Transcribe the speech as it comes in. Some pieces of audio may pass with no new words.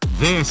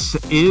This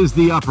is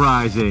The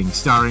Uprising,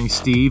 starring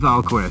Steve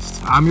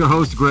Alquist. I'm your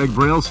host, Greg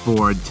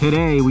Brailsford.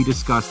 Today, we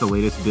discuss the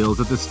latest bills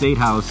at the State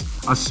House,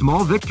 a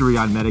small victory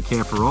on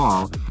Medicare for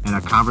All, and a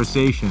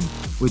conversation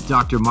with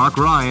Dr. Mark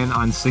Ryan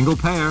on single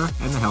payer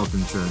and the health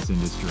insurance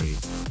industry.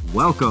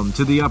 Welcome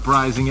to The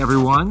Uprising,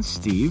 everyone.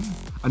 Steve,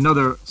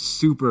 another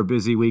super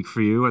busy week for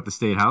you at the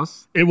State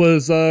House. It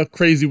was a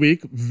crazy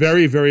week.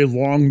 Very, very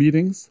long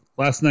meetings.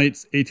 Last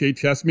night's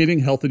HHS meeting,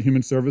 Health and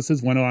Human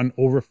Services, went on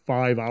over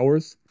 5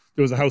 hours.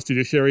 There was a House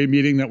Judiciary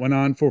meeting that went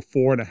on for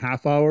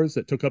 4.5 hours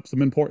that took up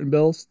some important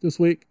bills this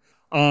week.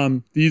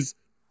 These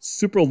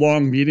super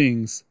long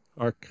meetings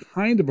are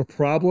kind of a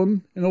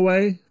problem in a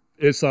way.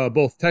 It's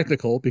both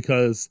technical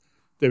because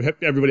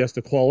everybody has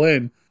to call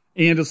in,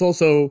 and it's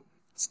also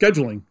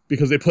scheduling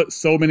because they put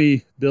so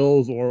many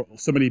bills or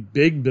so many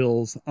big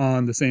bills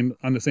on the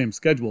same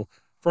schedule.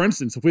 For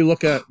instance, if we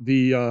look at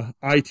the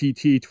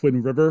ITT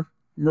Twin River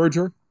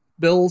merger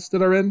bills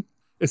that are in,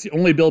 it's the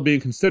only bill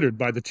being considered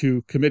by the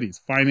two committees,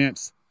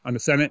 Finance on the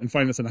Senate and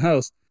Finance on the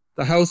House.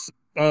 The House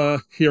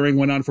hearing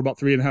went on for about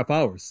 3.5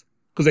 hours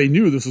because they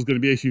knew this was going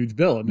to be a huge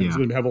bill and it was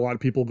going to have a lot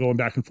of people going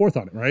back and forth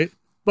on it, right?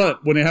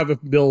 But when they have a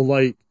bill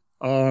like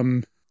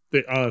the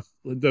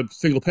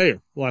single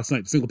payer last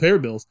night, the single payer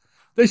bills,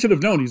 they should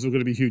have known these were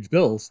going to be huge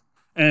bills.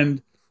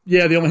 And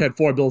yeah, they only had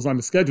 4 bills on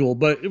the schedule,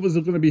 but it was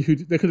going to be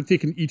huge. They could have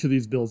taken each of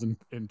these bills in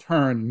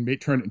turn and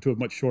turned it into a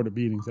much shorter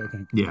meetings, I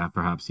think. Yeah,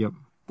 perhaps, yep.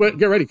 But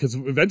get ready, because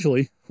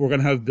eventually we're going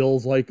to have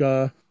bills like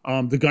the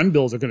gun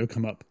bills are going to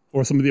come up,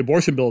 or some of the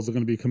abortion bills are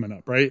going to be coming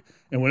up, right?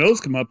 And when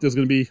those come up, there's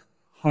going to be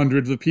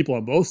hundreds of people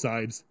on both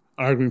sides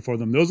arguing for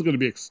them. Those are going to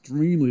be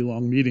extremely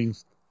long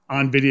meetings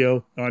on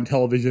video, on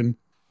television,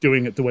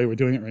 doing it the way we're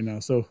doing it right now.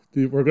 So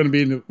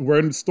we're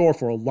in store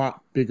for a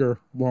lot bigger,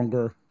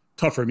 longer,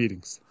 tougher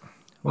meetings.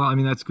 Well, I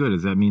mean, that's good.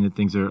 Does that mean that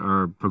things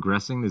are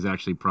progressing? There's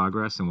actually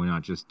progress and we're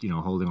not just,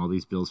 holding all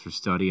these bills for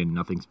study and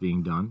nothing's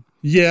being done?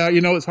 Yeah,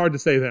 it's hard to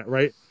say that,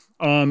 right?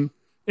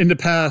 In the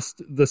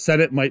past, the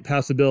Senate might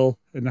pass a bill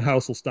and the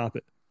House will stop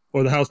it.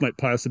 Or the House might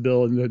pass a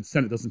bill and the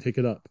Senate doesn't take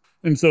it up.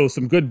 And so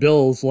some good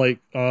bills like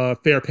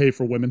fair pay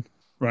for women,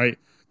 right,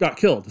 got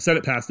killed. The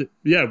Senate passed it.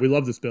 Yeah, we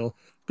love this bill.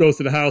 Goes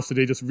to the House and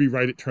they just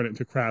rewrite it, turn it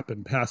into crap,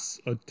 and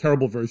pass a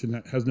terrible version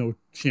that has no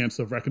chance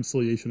of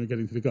reconciliation or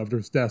getting to the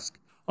governor's desk.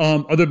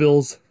 Other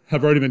bills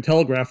have already been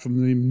telegraphed from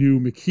the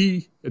new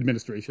McKee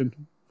administration,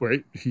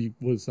 right? He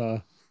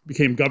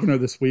became governor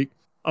this week.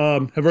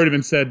 Have already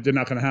been said they're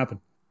not going to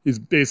happen. He's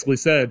basically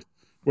said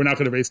we're not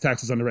going to raise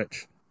taxes on the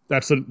rich.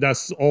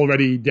 That's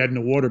already dead in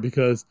the water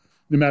because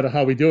no matter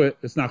how we do it,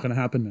 it's not going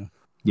to happen now.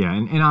 Yeah,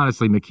 and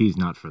honestly, McKee's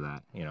not for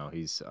that.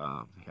 He's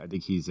I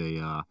think he's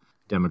a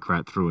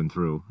Democrat through and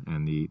through,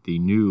 and the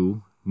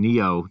new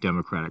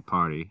neo-Democratic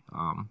Party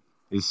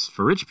is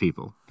for rich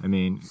people. I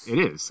mean, it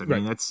is. I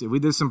mean,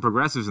 there's some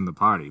progressives in the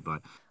party,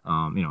 but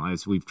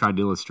as we've tried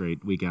to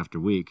illustrate week after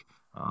week,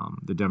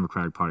 the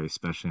Democratic Party,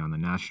 especially on the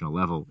national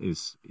level,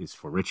 is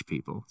for rich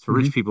people. It's for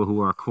rich people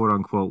who are quote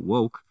unquote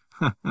woke.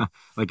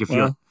 Like if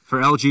you're for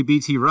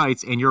LGBT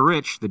rights and you're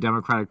rich, the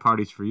Democratic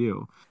Party's for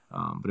you.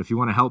 But if you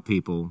want to help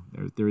people,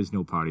 there is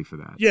no party for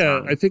that.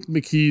 Yeah, I think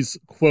McKee's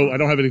quote, I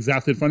don't have it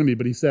exactly in front of me,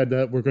 but he said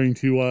that we're going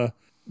to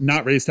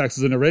not raise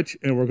taxes on the rich,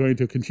 and we're going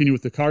to continue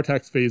with the car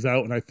tax phase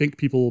out, and I think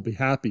people will be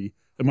happy.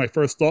 And my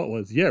first thought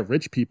was, yeah,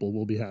 rich people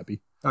will be happy.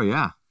 Oh,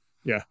 yeah.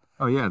 Yeah.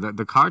 Oh, yeah.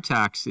 The car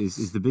tax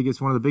is the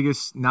biggest, one of the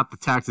biggest, not the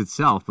tax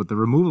itself, but the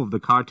removal of the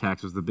car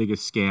tax was the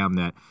biggest scam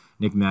that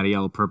Nick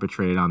Mattiello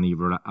perpetrated on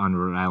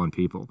Rhode Island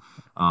people.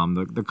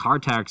 The car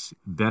tax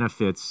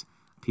benefits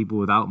people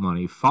without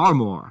money far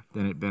more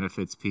than it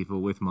benefits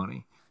people with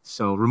money.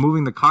 So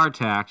removing the car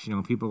tax,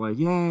 people are like,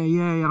 yay,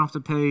 I don't have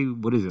to pay,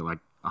 what is it, like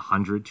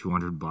 $100,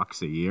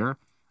 $200 a year?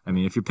 I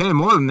mean, if you're paying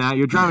more than that,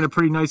 you're driving a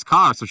pretty nice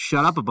car, so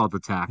shut up about the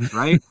tax,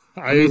 right?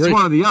 It's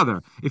one or the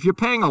other. If you're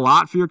paying a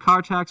lot for your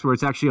car tax, where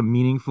it's actually a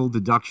meaningful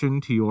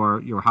deduction to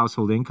your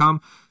household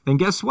income, then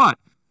guess what?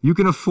 You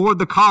can afford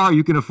the car,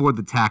 you can afford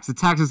the tax. The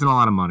tax isn't a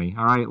lot of money,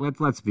 all right?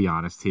 Let's be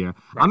honest here.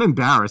 Right. I'm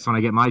embarrassed when I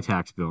get my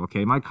tax bill,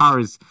 okay? My car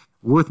is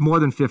worth more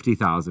than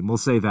 $50,000. We'll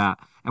say that.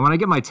 And when I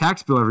get my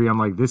tax bill every year, I'm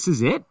like, this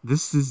is it?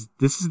 This is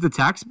the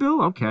tax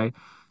bill? Okay.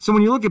 So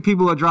when you look at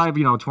people that drive,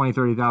 $20,000,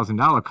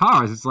 $30,000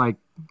 cars, it's like,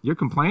 you're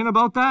complaining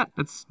about that?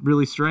 That's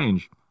really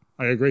strange.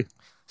 I agree.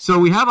 So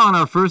we have on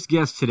our first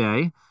guest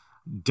today,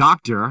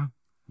 Dr.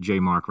 J.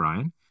 Mark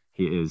Ryan.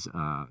 He is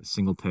a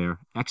single payer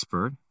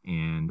expert,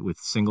 and with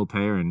single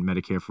payer and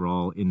Medicare for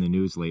All in the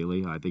news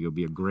lately, I think it would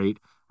be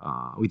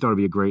we thought it'd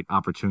be a great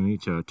opportunity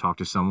to talk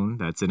to someone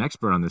that's an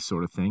expert on this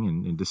sort of thing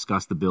and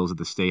discuss the bills at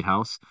the State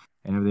House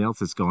and everything else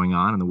that's going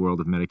on in the world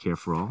of Medicare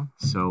for All.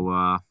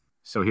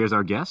 So here's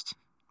our guest,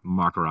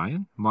 Mark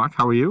Ryan. Mark,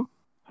 how are you?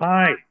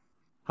 Hi.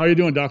 How are you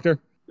doing, doctor?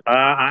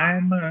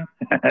 I'm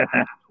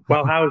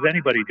well. How is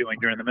anybody doing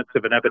during the midst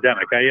of an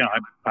epidemic?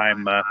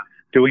 I'm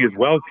doing as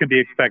well as can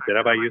be expected.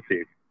 How about you,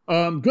 Steve?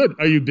 Good.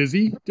 Are you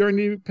busy during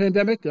the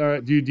pandemic?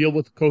 Do you deal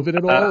with COVID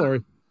at all?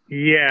 Or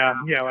Yeah.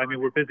 I mean,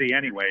 we're busy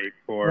anyway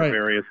for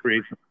various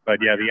reasons. But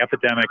yeah, the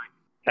epidemic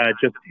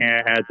just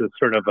adds a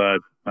sort of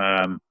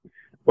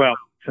Well,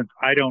 since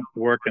I don't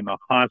work in the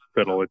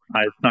hospital, it's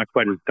not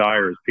quite as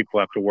dire as people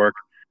have to work,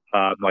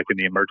 like in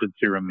the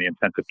emergency room, the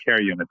intensive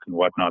care units and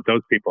whatnot.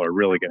 Those people are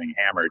really getting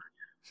hammered.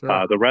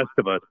 Sure. The rest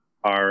of us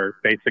are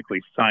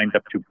basically signed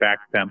up to back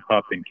them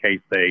up in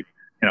case they,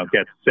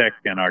 get sick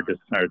and are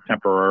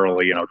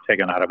temporarily,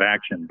 taken out of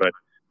action. But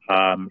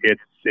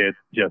it's just,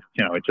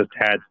 it just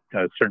adds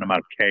a certain amount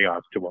of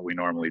chaos to what we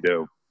normally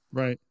do.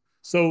 Right.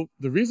 So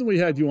the reason we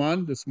had you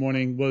on this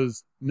morning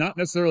was not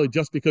necessarily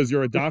just because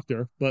you're a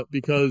doctor, but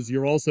because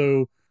you're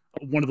also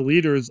one of the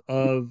leaders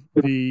of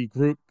the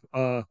group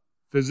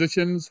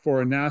Physicians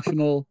for a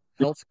National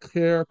Health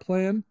Care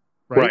Plan.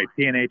 Right.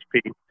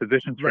 PNHP,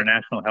 Physicians for a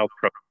National Health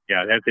Program.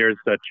 Yeah, there's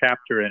a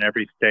chapter in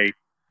every state.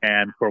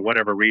 And for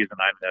whatever reason,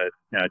 I'm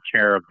the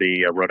chair of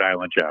the Rhode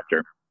Island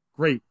chapter.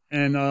 Great.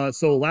 And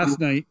so last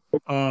night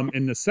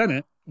in the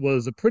Senate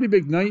was a pretty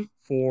big night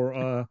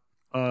for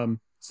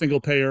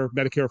single payer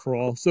Medicare for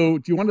all. So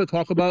do you want to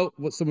talk about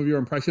what some of your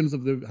impressions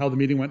of how the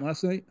meeting went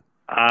last night?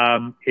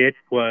 It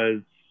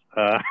was,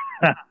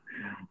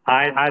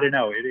 I don't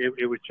know.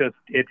 It was just,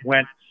 it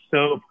went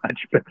so much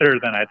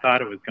better than I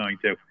thought it was going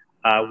to.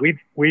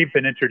 We've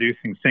been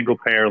introducing single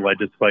payer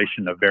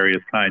legislation of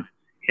various kinds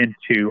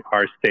into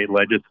our state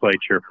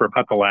legislature for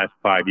about the last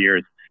 5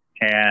 years.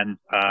 And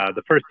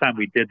the first time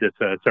we did this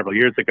several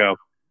years ago,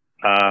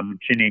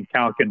 Jeanine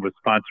Calkin was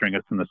sponsoring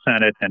us in the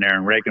Senate and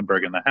Aaron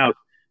Regenberg in the House.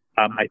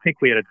 I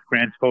think we had a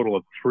grand total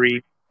of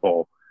 3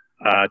 people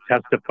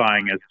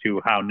testifying as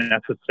to how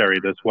necessary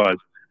this was.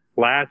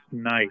 Last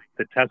night,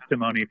 the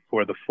testimony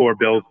for the 4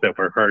 bills that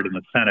were heard in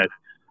the Senate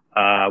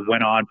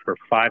went on for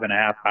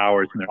 5.5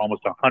 hours, and there were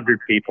almost 100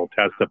 people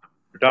testified.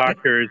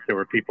 Doctors, there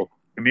were people from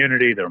the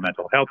community, there were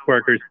mental health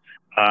workers.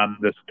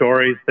 The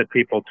stories that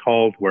people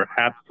told were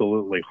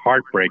absolutely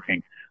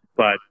heartbreaking,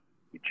 but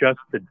just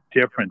the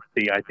difference,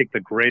 I think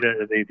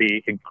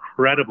the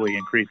incredibly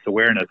increased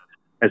awareness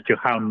as to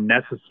how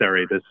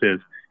necessary this is,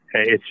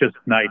 it's just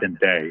night and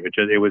day.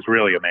 It was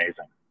really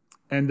amazing.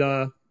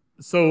 And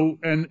so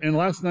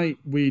last night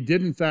we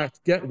did in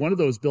fact get one of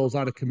those bills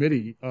out of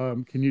committee.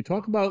 Can you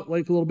talk about a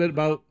little bit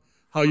about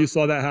how you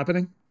saw that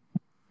happening?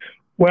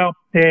 Well,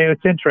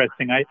 it's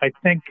interesting. I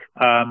think,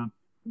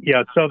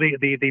 so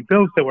the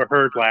bills that were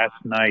heard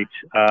last night,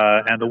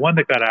 and the one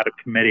that got out of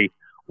committee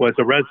was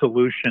a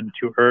resolution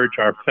to urge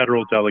our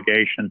federal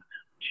delegation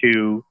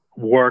to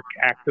work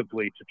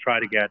actively to try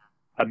to get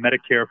a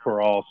Medicare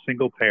for all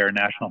single-payer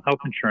national health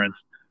insurance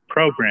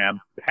program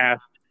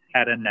passed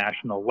at a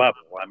national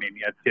level. I mean,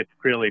 it's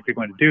really, if you're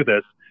going to do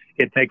this,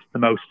 it makes the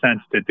most sense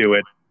to do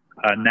it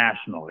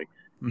nationally.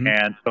 Mm-hmm.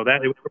 And so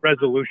that it was a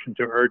resolution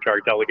to urge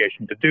our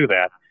delegation to do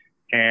that.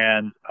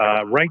 And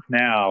right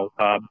now,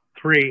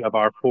 3 of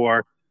our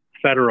 4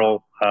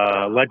 federal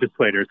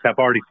legislators have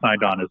already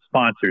signed on as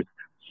sponsors.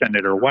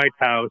 Senator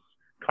Whitehouse,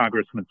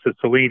 Congressman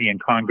Cicilline,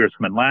 and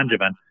Congressman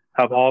Langevin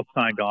have all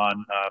signed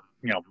on,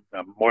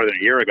 more than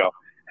a year ago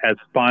as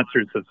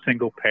sponsors of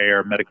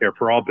single-payer Medicare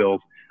for all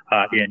bills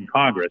in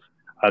Congress.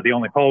 The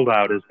only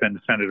holdout has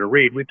been Senator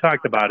Reid. We've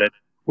talked about it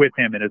with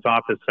him in his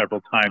office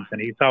several times,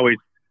 and he's always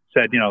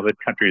said, the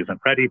country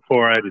isn't ready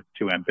for it. It's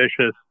too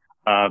ambitious.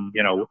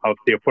 The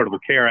Affordable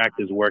Care Act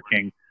is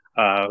working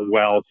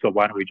well, so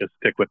why don't we just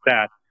stick with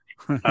that?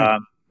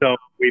 So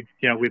we've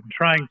been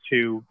trying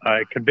to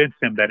convince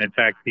him that, in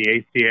fact, the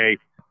ACA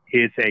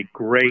is a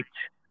great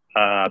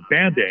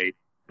Band-Aid,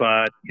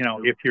 but,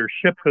 if your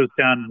ship goes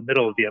down in the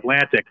middle of the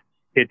Atlantic,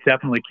 it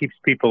definitely keeps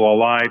people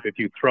alive if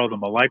you throw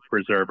them a life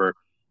preserver,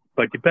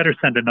 but you better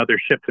send another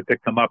ship to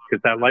pick them up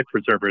because that life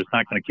preserver is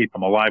not going to keep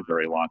them alive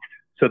very long.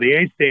 So the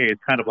ACA is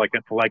kind of like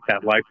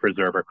that life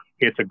preserver.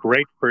 It's a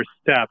great first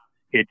step.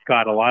 It's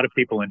got a lot of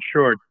people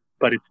insured,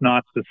 but it's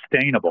not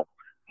sustainable.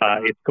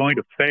 It's going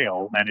to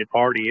fail, and it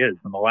already is.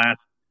 In the last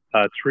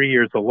 3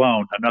 years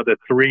alone, another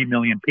 3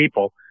 million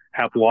people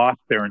have lost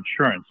their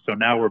insurance. So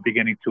now we're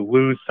beginning to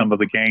lose some of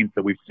the gains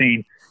that we've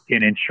seen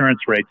in insurance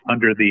rates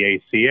under the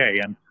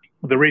ACA. And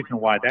the reason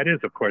why that is,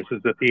 of course,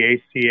 is that the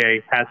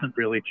ACA hasn't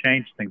really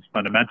changed things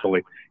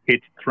fundamentally.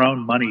 It's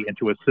thrown money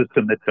into a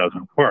system that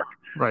doesn't work.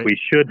 Right. We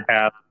should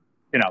have,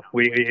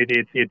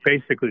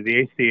 basically,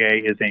 the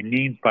ACA is a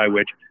means by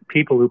which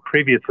people who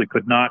previously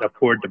could not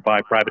afford to buy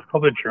private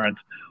health insurance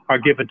are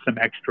given some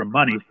extra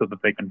money so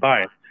that they can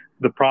buy it.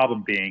 The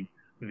problem being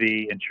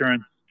the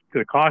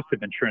cost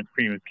of insurance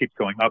premiums keeps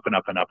going up and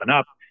up and up and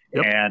up.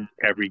 Yep. And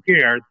every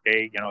year,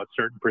 a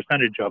certain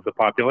percentage of the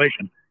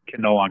population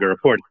can no longer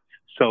afford it.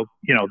 So,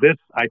 this,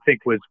 I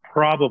think, was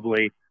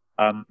probably,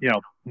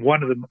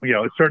 one of the,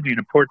 it's certainly an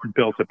important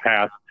bill to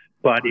pass,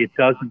 but it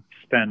doesn't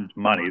spend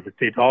money.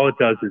 All it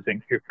does is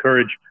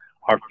encourage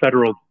our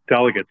federal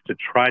delegates to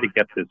try to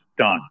get this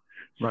done.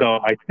 Right. So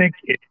I think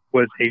it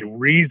was a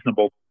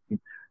reasonable thing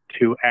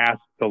to ask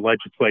the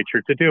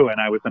legislature to do. And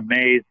I was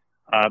amazed.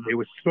 It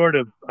was sort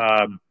of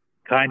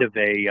kind of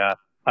a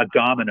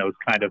dominoes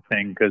kind of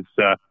thing because,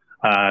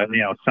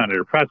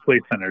 Senator Presley,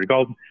 Senator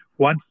Golden,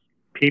 once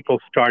people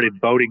started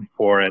voting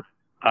for it,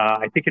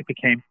 I think it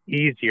became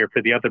easier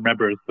for the other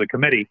members of the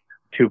committee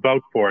to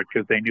vote for it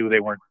because they knew they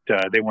weren't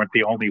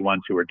the only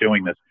ones who were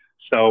doing this.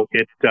 So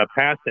it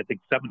passed, I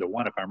think,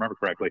 7-1, if I remember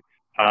correctly.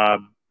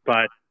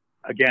 But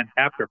again,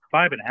 after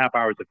 5.5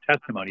 hours of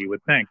testimony, you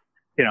would think,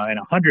 and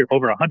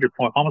over 100,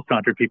 almost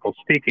 100 people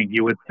speaking,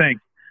 you would think,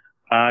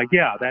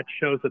 that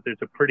shows that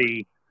there's a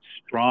pretty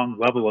strong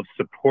level of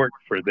support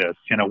for this.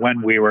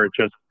 When we were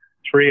just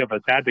three of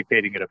us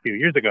advocating it a few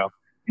years ago,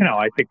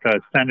 I think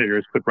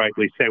senators could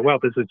rightly say, well,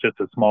 this is just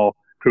a small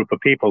group of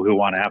people who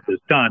want to have this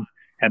done,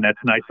 and that's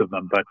nice of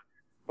them. But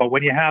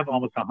when you have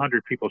almost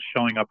 100 people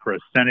showing up for a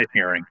Senate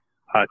hearing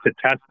to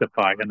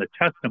testify, and the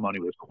testimony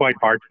was quite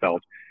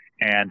heartfelt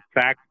and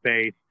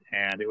fact-based,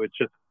 and it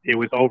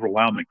was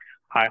overwhelming.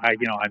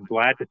 I'm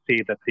glad to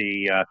see that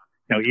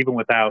even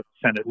without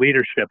Senate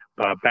leadership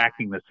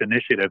backing this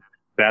initiative,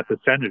 that the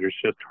senators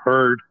just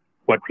heard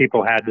what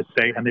people had to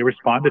say and they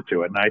responded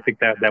to it. And I think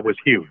that was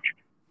huge.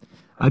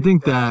 I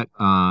think that,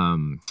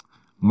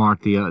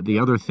 Mark, the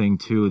other thing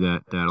too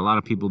that a lot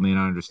of people may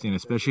not understand,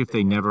 especially if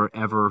they never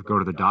ever go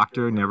to the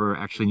doctor, never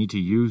actually need to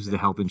use the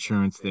health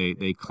insurance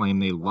they claim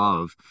they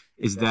love,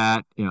 is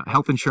that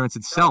health insurance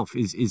itself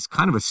is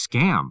kind of a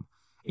scam.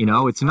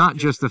 It's not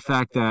just the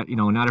fact that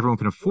not everyone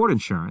can afford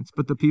insurance,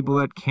 but the people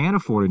that can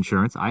afford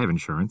insurance. I have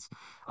insurance,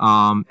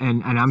 and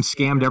I'm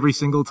scammed every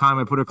single time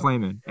I put a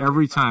claim in.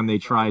 Every time they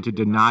try to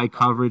deny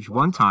coverage.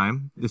 One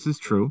time, this is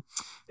true,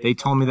 they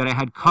told me that I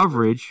had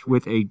coverage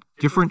with a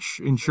different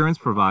insurance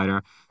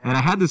provider, and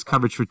I had this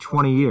coverage for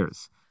 20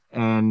 years.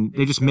 And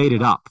they just made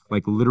it up,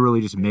 like literally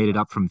just made it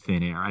up from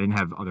thin air. I didn't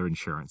have other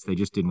insurance. They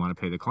just didn't want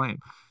to pay the claim.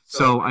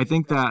 So I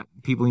think that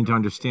people need to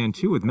understand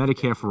too with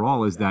Medicare for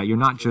All is that you're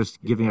not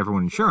just giving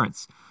everyone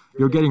insurance.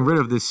 You're getting rid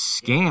of this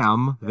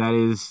scam that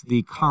is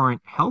the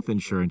current health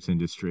insurance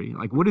industry.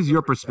 Like, what is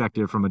your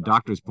perspective from a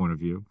doctor's point of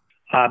view?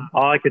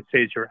 All I could say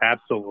is you're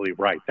absolutely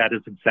right. That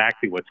is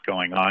exactly what's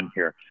going on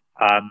here.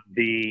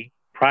 The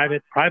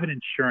private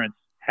insurance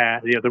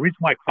the reason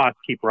why costs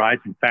keep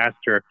rising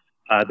faster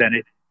than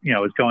it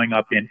is going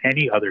up in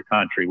any other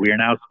country. We are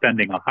now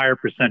spending a higher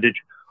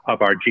percentage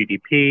of our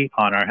GDP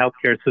on our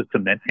healthcare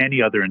system than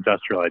any other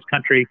industrialized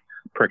country.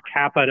 Per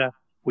capita,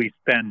 we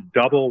spend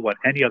double what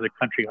any other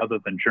country other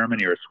than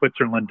Germany or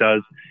Switzerland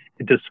does,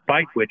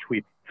 despite which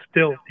we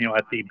still,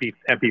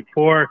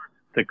 before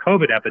the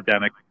COVID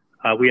epidemic,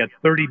 we had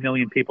 30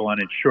 million people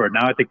uninsured.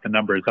 Now I think the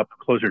number is up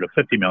closer to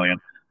 50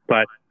 million.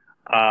 But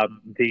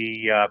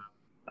the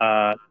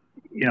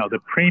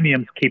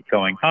premiums keep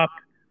going up.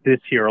 This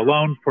year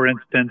alone, for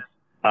instance,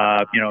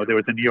 there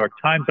was a New York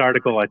Times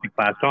article, I think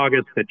last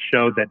August, that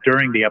showed that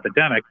during the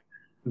epidemic,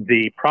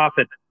 the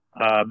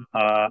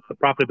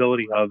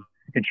profitability of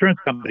insurance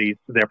companies,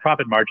 their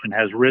profit margin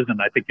has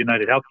risen. I think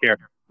United Healthcare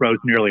rose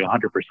nearly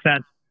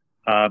 100%.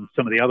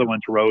 Some of the other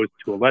ones rose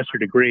to a lesser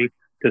degree.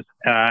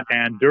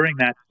 And during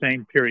that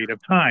same period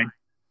of time,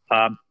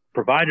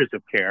 providers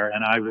of care,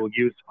 and I will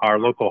use our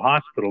local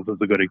hospitals as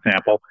a good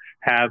example,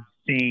 have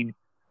seen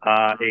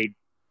a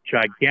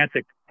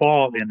gigantic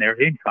fall in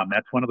their income.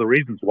 That's one of the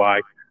reasons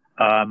why,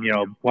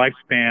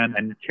 Lifespan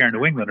and Care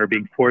New England are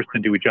being forced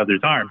into each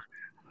other's arms.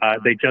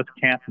 They just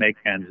can't make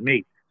ends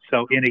meet.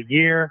 So in a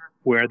year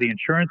where the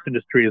insurance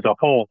industry as a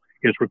whole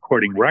is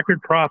recording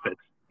record profits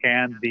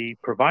and the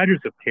providers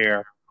of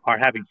care are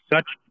having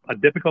such a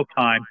difficult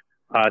time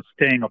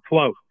staying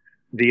afloat,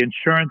 the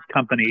insurance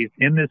companies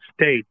in this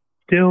state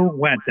still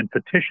went and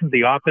petitioned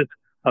the Office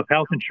of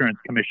Health Insurance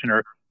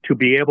Commissioner to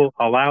be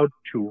allowed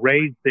to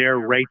raise their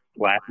rates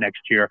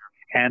next year,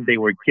 and they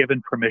were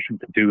given permission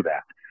to do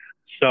that.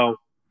 So,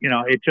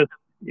 I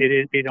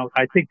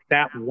think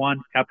that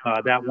one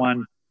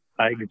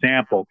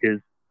example is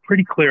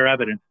pretty clear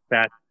evidence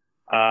that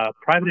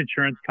private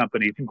insurance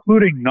companies,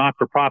 including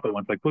not-for-profit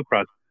ones like Blue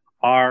Cross,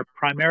 are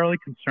primarily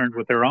concerned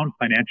with their own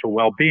financial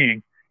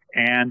well-being,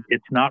 and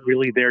it's not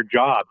really their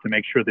job to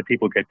make sure that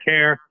people get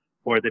care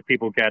or that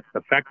people get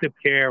effective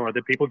care or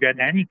that people get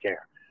any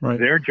care. Right.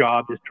 Their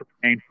job is to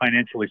remain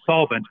financially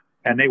solvent,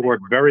 and they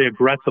work very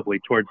aggressively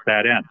towards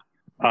that end.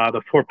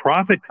 The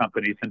for-profit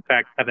companies, in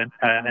fact, have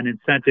an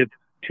incentive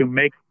to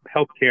make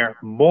healthcare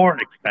more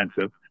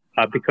expensive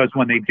because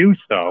when they do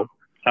so,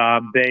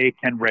 they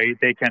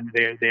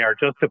are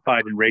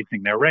justified in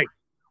raising their rates.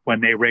 When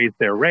they raise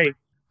their rates,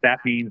 that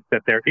means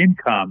that their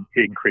income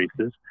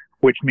increases,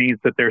 which means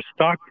that their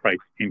stock price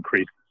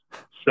increases.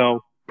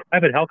 So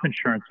private health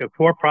insurance,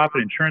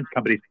 for-profit insurance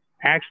companies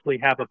actually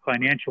have a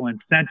financial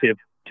incentive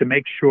to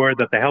make sure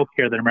that the health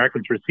care that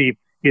Americans receive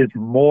is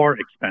more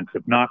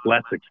expensive, not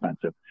less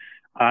expensive.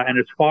 And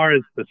as far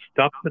as the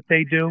stuff that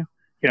they do,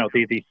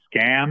 the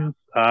scams,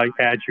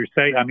 as you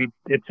say, I mean,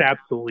 it's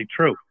absolutely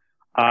true.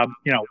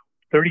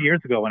 30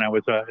 years ago when I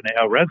was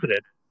a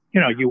resident,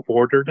 you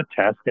ordered a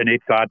test and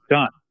it got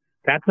done.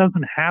 That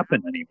doesn't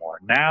happen anymore.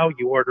 Now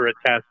you order a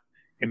test,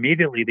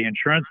 immediately the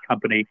insurance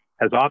company,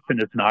 as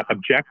often as not,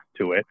 objects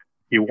to it.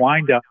 You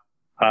wind up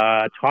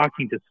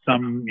talking to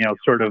some,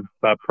 sort of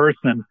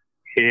person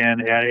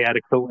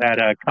at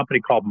a company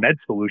called Med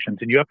Solutions,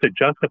 and you have to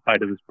justify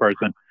to this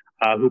person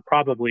who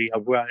probably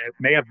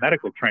may have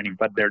medical training,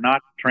 but they're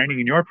not training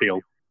in your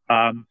field.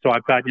 So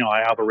I've got,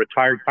 I have a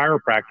retired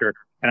chiropractor,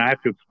 and I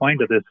have to explain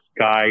to this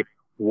guy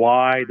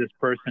why this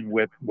person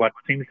with what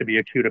seems to be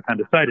acute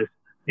appendicitis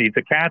needs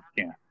a CAT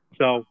scan.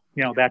 So,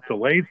 that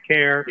delays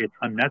care. It's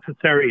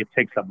unnecessary. It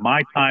takes up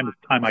my time. It's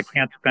time I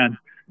can't spend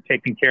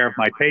taking care of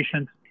my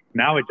patients.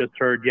 Now, I just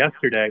heard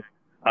yesterday,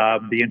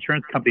 the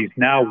insurance companies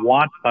now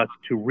want us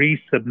to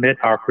resubmit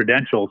our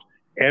credentials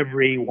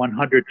every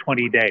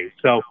 120 days.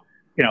 So,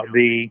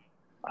 the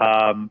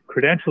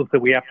credentials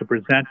that we have to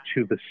present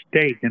to the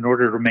state in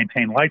order to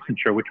maintain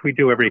licensure, which we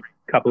do every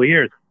couple of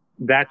years,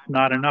 that's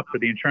not enough for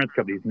the insurance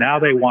companies. Now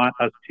they want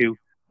us to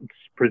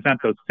present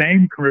those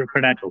same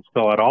credentials,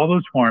 fill out all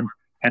those forms,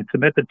 and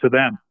submit it to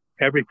them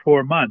every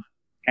 4 months.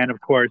 And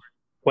of course,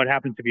 what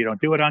happens if you don't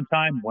do it on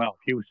time? Well,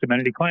 if you submit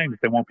any claims,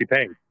 they won't be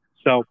paid.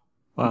 So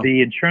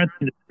the insurance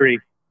industry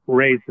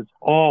raises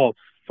all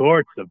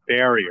sorts of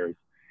barriers.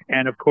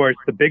 And of course,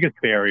 the biggest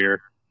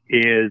barrier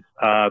is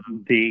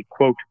the,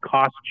 quote,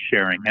 cost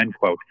sharing, end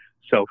quote.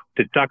 So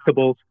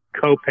deductibles,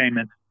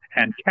 co-payments,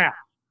 and caps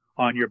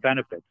on your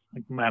benefits.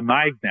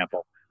 My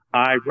example,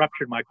 I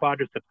ruptured my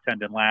quadriceps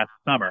tendon last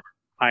summer.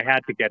 I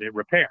had to get it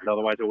repaired.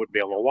 Otherwise, I wouldn't be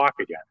able to walk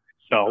again.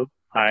 So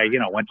I,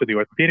 went to the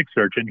orthopedic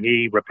surgeon.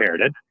 He repaired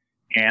it,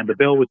 and the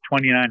bill was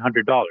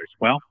 $2,900.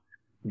 Well,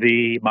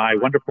 my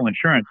wonderful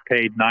insurance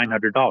paid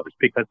 $900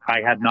 because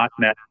I had not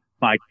met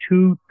my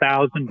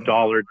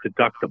 $2,000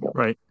 deductible.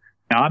 Right.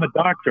 Now, I'm a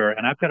doctor,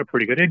 and I've got a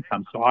pretty good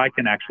income, so I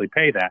can actually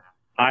pay that.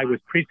 I was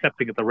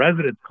precepting at the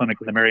residence clinic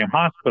at the Miriam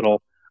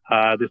Hospital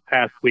this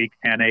past week,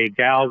 and a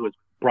gal was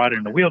brought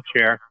in a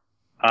wheelchair.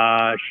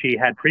 She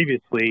had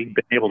previously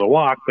been able to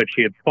walk, but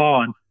she had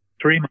fallen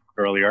 3 months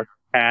earlier,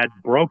 had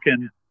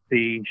broken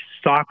the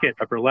socket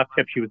of her left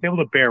hip. She was able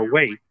to bear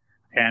weight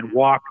and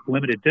walk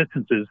limited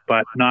distances,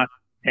 but not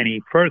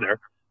any further.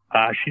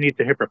 She needs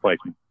a hip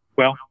replacement.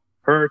 Well,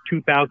 her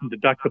 $2,000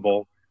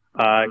 deductible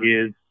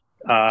is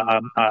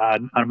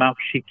an amount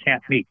she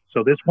can't meet.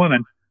 So this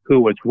woman who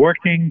was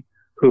working,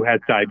 who has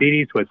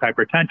diabetes, who has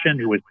hypertension,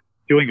 who was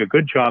doing a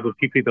good job of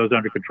keeping those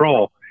under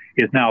control,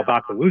 is now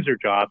about to lose her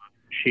job.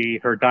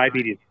 Her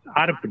diabetes is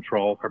out of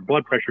control. Her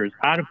blood pressure is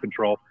out of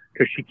control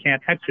because she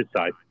can't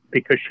exercise,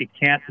 because she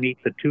can't meet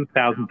the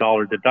 $2,000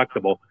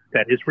 deductible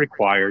that is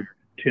required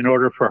in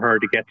order for her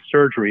to get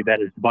surgery that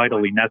is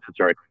vitally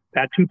necessary.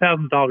 That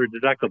 $2,000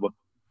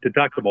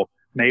 deductible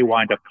may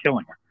wind up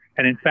killing her.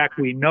 And in fact,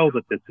 we know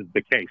that this is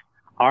the case.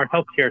 Our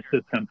healthcare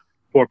system,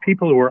 for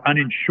people who are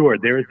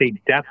uninsured, there is a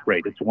death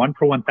rate. It's 1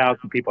 for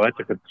 1,000 people. That's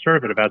a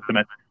conservative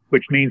estimate,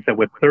 which means that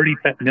with 30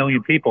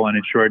 million people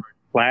uninsured,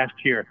 last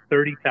year,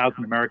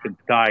 30,000 Americans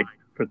died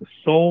for the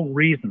sole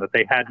reason that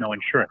they had no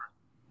insurance.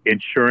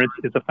 Insurance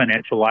is a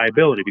financial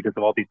liability because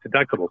of all these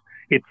deductibles.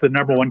 It's the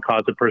number one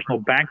cause of personal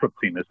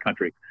bankruptcy in this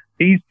country.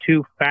 These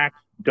two facts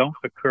don't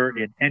occur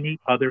in any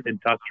other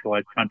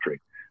industrialized country.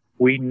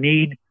 We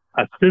need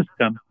a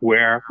system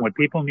where when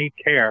people need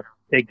care,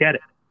 they get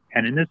it.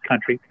 And in this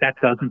country, that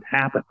doesn't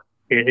happen.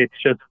 It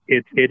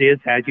is,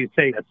 as you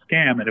say, a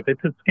scam. And if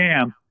it's a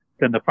scam,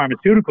 then the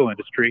pharmaceutical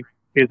industry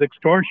is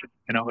extortion.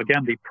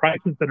 Again, the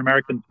prices that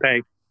Americans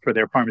pay for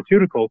their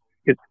pharmaceuticals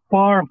is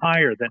far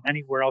higher than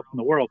anywhere else in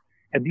the world.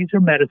 And these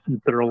are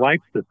medicines that are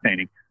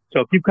life-sustaining.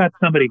 So if you've got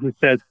somebody who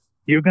says,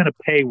 you're going to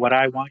pay what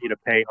I want you to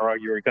pay or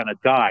you're going to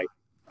die,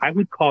 I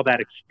would call that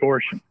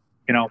extortion.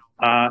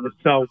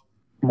 So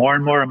more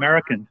and more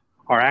Americans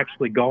are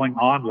actually going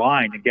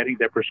online and getting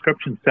their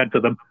prescriptions sent to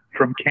them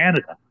from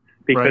Canada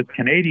because the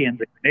Canadian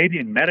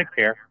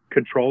Medicare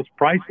controls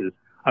prices.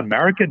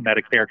 American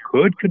Medicare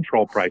could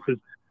control prices,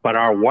 but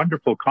our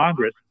wonderful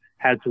Congress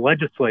has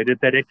legislated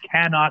that it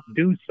cannot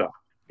do so,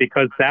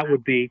 because that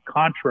would be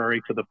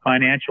contrary to the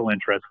financial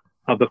interests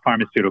of the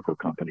pharmaceutical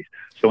companies.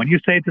 So when you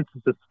say this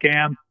is a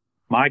scam,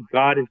 my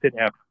God, is it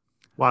ever.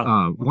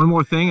 Wow. One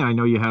more thing. I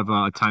know you have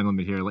a time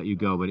limit here. I'll let you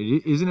go. But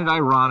isn't it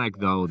ironic,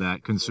 though,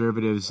 that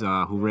conservatives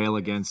who rail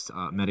against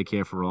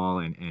Medicare for all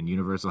and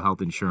universal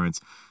health insurance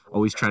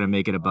always try to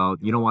make it about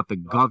you don't want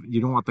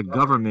the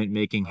government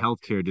making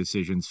healthcare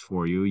decisions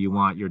for you. You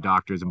want your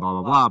doctors and blah,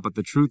 blah, blah. But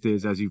the truth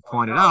is, as you've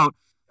pointed out,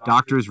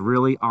 doctors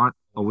really aren't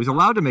always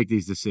allowed to make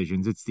these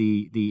decisions. It's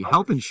the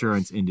health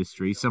insurance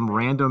industry, some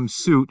random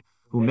suit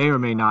who may or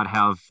may not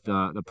have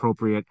the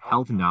appropriate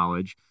health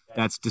knowledge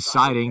that's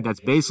deciding.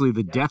 That's basically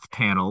the death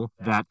panel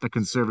that the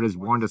conservatives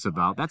warned us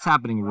about. That's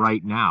happening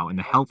right now in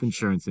the health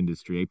insurance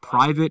industry, a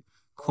private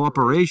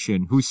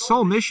corporation whose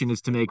sole mission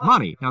is to make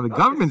money. Now, the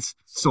government's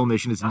sole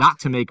mission is not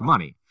to make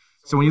money.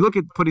 So when you look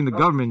at putting the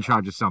government in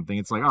charge of something,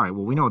 it's like, all right,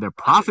 well, we know their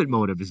profit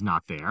motive is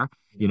not there,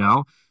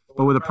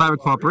 but with a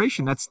private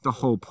corporation, that's the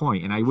whole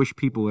point. And I wish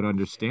people would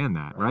understand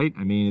that, right?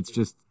 I mean, it's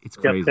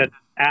crazy. Yes, that's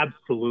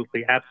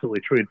absolutely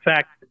true. In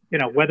fact,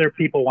 whether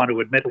people want to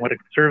admit it, whether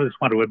conservatives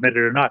want to admit it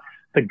or not,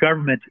 the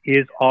government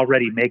is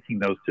already making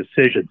those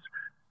decisions.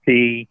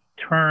 The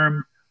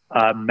term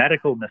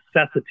medical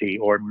necessity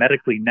or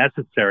medically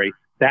necessary,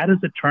 that is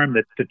a term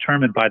that's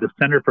determined by the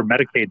Center for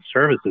Medicaid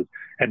Services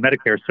and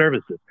Medicare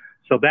Services.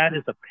 So that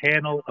is a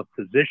panel of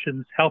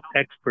physicians, health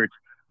experts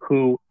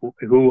who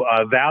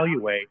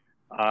evaluate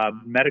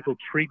medical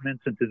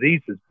treatments and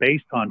diseases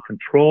based on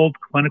controlled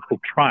clinical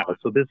trials.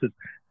 So this is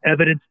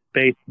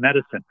evidence-based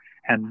medicine.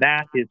 And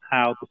that is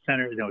how the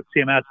center,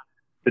 CMS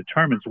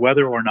determines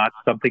whether or not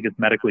something is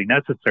medically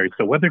necessary.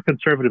 So whether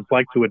conservatives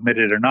like to admit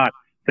it or not,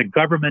 the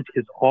government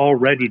is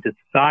already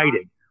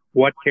deciding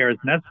what care is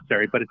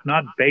necessary, but it's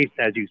not based,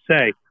 as you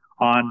say,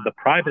 on the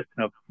private,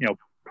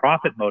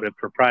 profit motive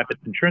for private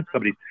insurance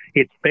companies.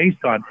 It's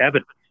based on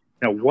evidence.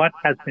 What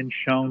has been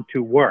shown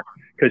to work?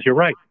 Because you're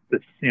right, the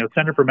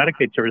Center for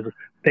Medicaid Services,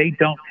 they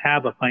don't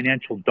have a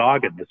financial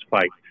dog in this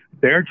fight.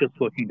 They're just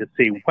looking to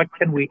see what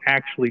can we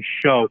actually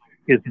show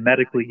is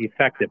medically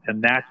effective,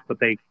 and that's what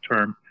they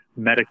term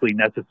medically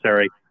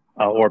necessary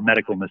or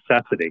medical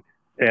necessity.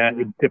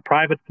 The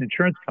private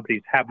insurance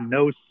companies have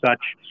no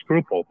such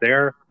scruple.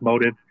 Their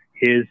motive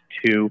is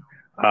to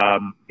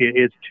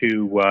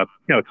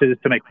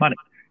make money.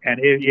 And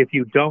if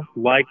you don't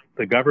like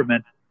the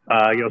government,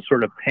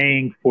 sort of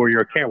paying for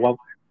your care, well,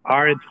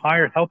 our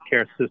entire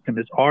healthcare system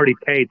is already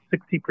paid.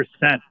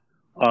 60%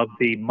 of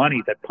the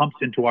money that pumps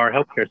into our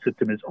healthcare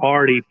system is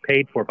already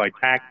paid for by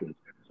taxes.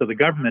 So the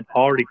government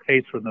already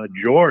pays for the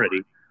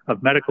majority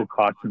of medical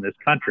costs in this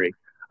country,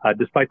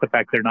 despite the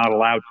fact they're not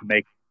allowed to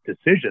make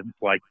decisions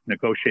like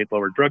negotiate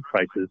lower drug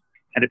prices.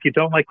 And if you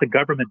don't like the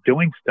government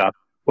doing stuff,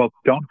 well,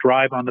 don't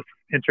drive on the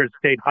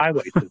interstate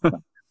highway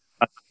system.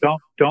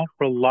 Don't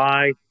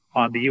rely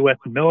on the U.S.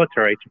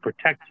 military to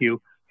protect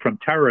you from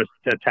terrorist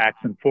attacks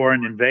and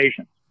foreign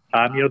invasion.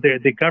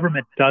 The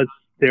government does.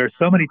 There are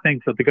so many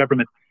things that the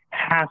government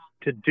has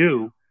to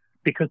do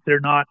because they're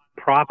not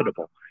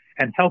profitable,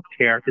 and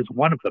healthcare is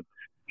one of them.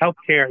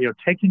 Healthcare,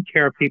 taking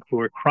care of people who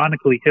are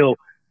chronically ill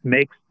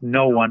makes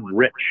no one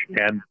rich,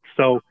 and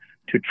so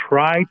to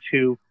try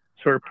to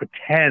sort of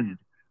pretend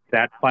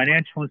that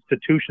financial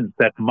institutions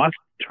that must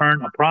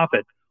turn a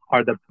profit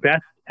are the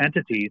best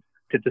entities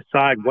to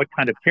decide what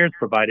kind of care is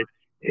provided,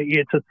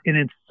 it's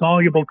an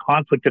insoluble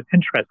conflict of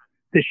interest.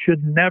 This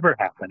should never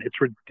happen.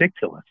 It's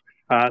ridiculous.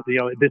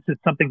 This is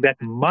something that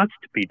must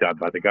be done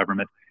by the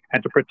government,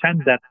 and to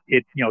pretend that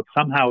it,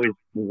 somehow is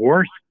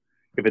worse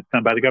if it's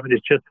done by the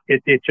government,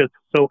 it's just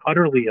so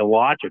utterly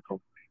illogical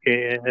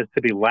as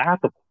to be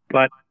laughable.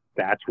 But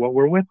that's what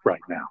we're with right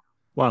now.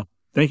 Wow.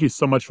 Thank you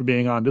so much for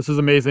being on. This is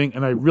amazing,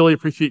 and I really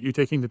appreciate you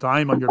taking the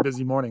time on your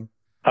busy morning.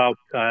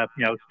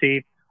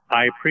 Steve,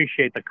 I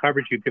appreciate the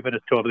coverage you've given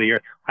us over the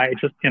years. I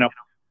just,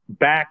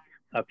 back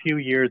a few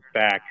years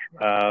back,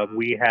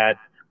 we had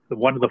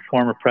one of the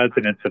former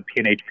presidents of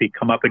PNHP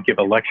come up and give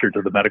a lecture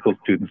to the medical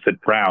students at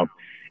Brown.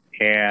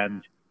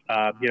 And,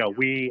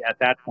 we at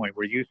that point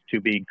were used to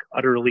being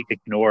utterly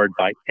ignored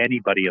by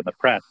anybody in the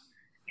press.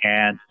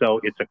 And so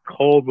it's a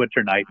cold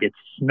winter night. It's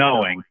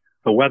snowing.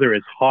 The weather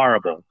is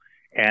horrible.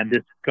 And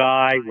this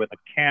guy with a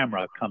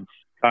camera comes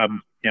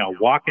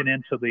walking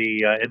into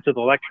the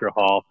lecture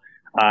hall,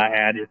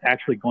 and is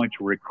actually going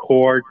to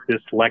record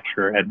this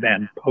lecture and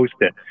then post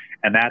it.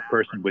 And that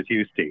person was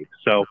you, Steve.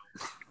 So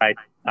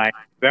I'm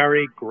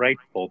very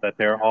grateful that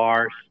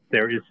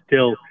there is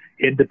still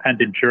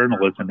independent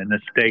journalism in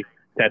this state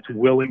that's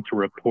willing to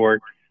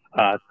report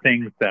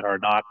things that are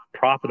not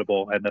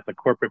profitable and that the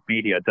corporate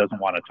media doesn't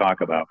want to talk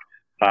about.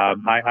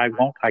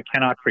 I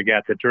cannot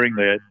forget that during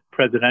the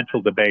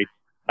presidential debate,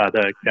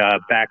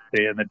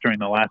 during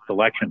the last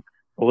election,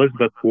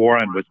 Elizabeth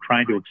Warren was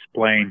trying to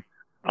explain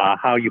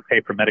how you pay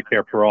for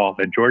Medicare for all,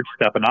 and George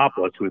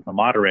Stephanopoulos, who was the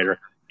moderator,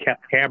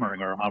 kept hammering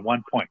her on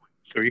one point.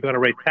 So you're going to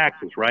raise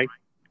taxes, right?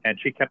 And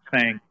she kept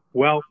saying,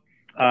 well,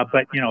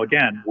 but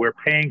again, we're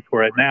paying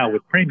for it now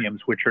with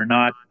premiums which are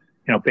not,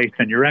 based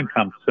on your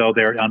income, so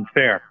they're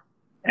unfair.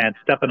 And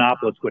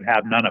Stephanopoulos would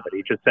have none of it.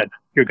 He just said,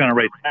 you're going to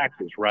raise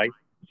taxes, right?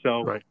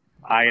 So right.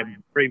 I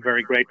am very,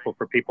 very grateful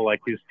for people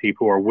like you, Steve,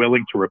 who are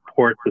willing to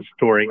report the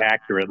story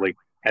accurately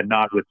and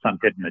not with some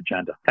hidden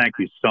agenda. Thank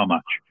you so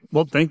much.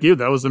 Well, thank you.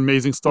 That was an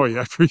amazing story.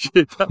 I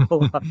appreciate that a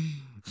lot.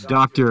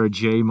 Dr.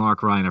 J.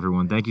 Mark Ryan,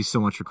 everyone, thank you so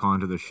much for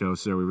calling to the show,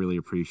 sir. We really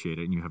appreciate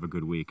it, and you have a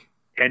good week.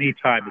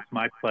 Anytime. It's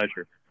my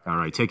pleasure. All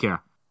right. Take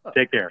care.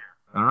 Take care.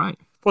 All right.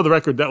 For the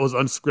record, that was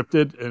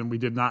unscripted, and we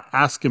did not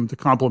ask him to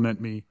compliment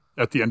me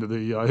at the end of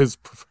his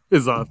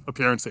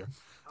appearance here.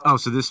 Oh,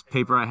 so this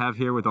paper I have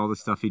here with all the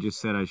stuff he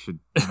just said, I should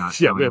not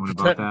tell anyone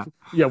about that?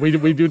 Yeah,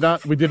 we did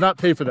not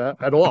pay for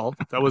that at all.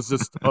 That was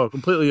just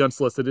completely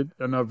unsolicited,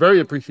 and very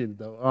appreciated,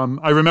 though.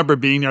 I remember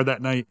being there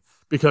that night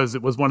because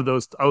it was one of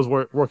those, I was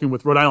working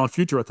with Rhode Island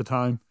Future at the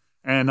time,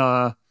 and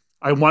I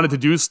wanted to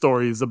do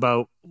stories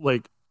about,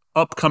 like,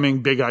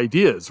 upcoming big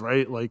ideas,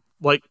 right?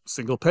 Like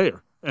single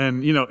payer.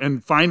 And,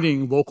 and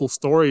finding local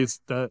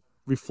stories that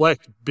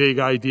reflect big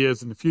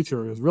ideas in the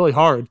future is really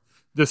hard.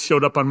 This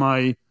showed up on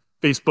my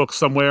Facebook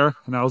somewhere,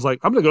 and I was like,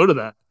 I'm going to go to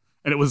that.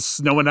 And it was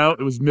snowing out.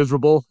 It was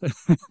miserable.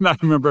 And I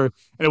remember,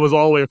 and it was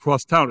all the way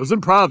across town. It was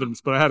in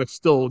Providence, but I had to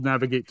still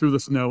navigate through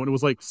the snow. And it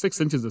was like 6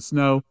 inches of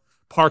snow.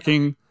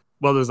 Parking,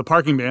 well, there's a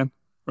parking ban,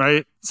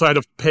 right? So I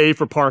had to pay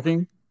for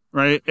parking,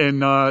 right? And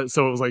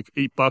so it was like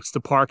 $8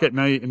 to park at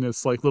night in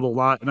this like little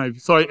lot. And I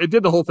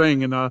did the whole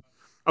thing, and I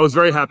was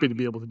very happy to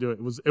be able to do it.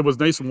 It was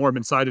nice and warm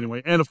inside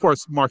anyway. And of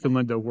course, Mark and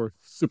Linda were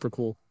super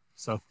cool.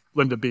 So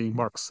Linda being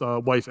Mark's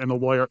wife and a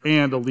lawyer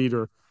and a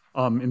leader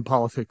in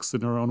politics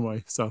in her own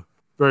way. So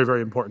very,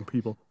 very important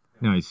people.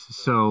 Nice.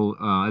 So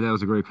that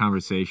was a great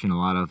conversation. A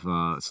lot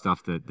of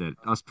stuff that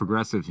us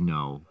progressives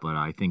know, but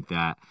I think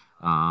that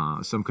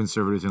some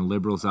conservatives and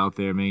liberals out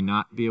there may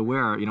not be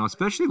aware.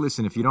 Especially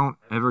listen, if you don't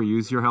ever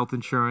use your health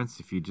insurance,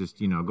 if you just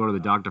go to the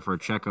doctor for a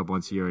checkup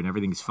once a year and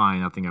everything's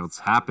fine, nothing else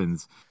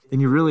happens, then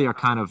you really are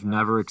kind of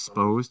never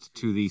exposed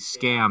to the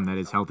scam that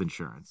is health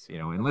insurance.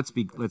 And let's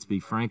be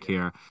frank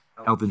here.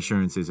 Health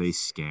insurance is a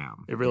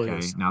scam. It really okay?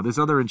 is. Now, there's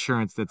other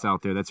insurance that's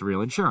out there that's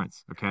real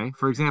insurance. Okay,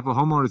 for example,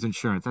 homeowners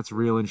insurance, that's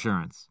real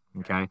insurance.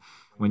 Okay,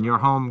 when your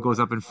home goes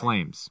up in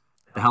flames,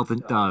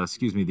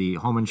 the the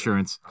home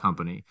insurance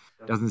company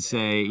doesn't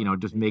say,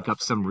 just make up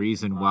some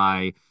reason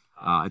why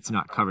it's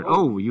not covered.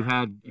 Oh, you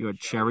had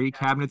cherry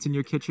cabinets in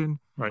your kitchen.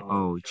 Right.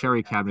 Oh,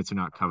 cherry cabinets are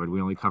not covered.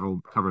 We only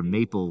cover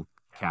maple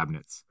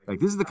cabinets. Like,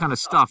 this is the kind of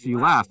stuff, you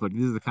laugh, but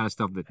this is the kind of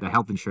stuff that the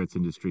health insurance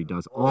industry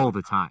does all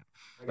the time.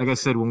 Like I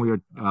said when we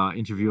were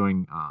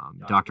interviewing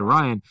Dr.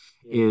 Ryan,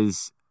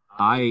 is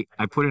I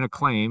put in a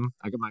claim.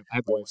 I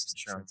had wife's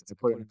insurance. I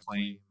put in a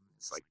claim.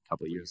 It's like a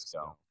couple of years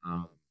ago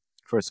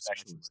for a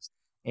specialist,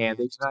 and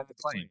they denied the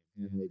claim.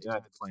 And they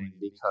denied the claim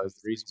because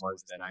the reason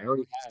was that I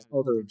already had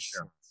other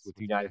insurance with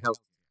United Health,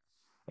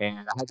 and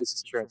I had this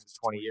insurance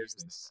for 20 years.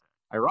 This,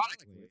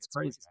 ironically, it's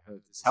crazy. I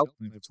had this health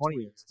plan for 20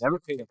 years, never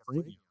paid a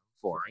premium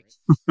for it,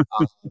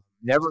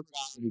 never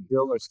got any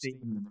bill or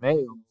statement in the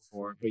mail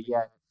for it, but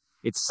yet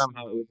it's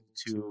somehow able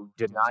to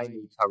deny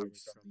me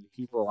coverage from the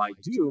people I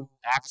do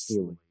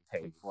actually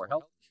pay for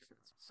health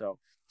insurance.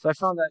 So I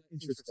found that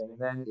interesting, and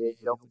then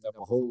it opened up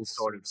a whole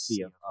sort of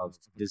sea of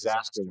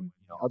disaster when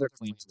other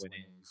claims went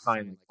in. You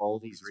find like all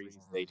these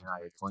reasons they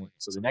denied a claim.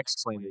 So the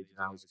next claim they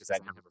denied was because I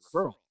didn't have a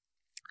referral.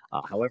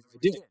 However, I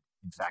did,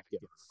 in fact,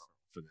 get a referral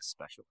for this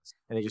specialist,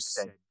 and they just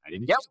said I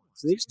didn't get one.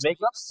 So they just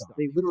make up stuff.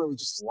 They literally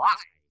just lie.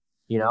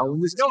 When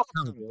there's no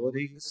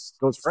accountability, this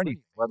goes for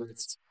anything, whether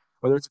it's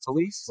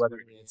police, whether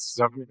it's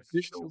government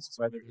officials,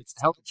 whether it's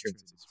the health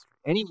insurance industry.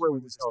 Anywhere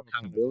where there's no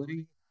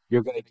accountability,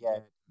 you're going to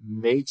get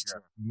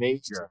major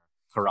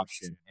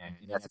corruption and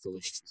unethical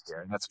issues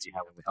there. And that's what you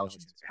have with the health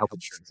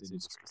insurance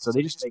industry. So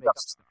they just make up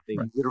stuff. They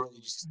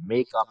literally just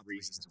make up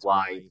reasons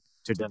why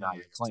to deny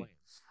a claim.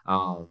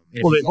 Well,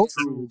 they hope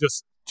you're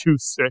just too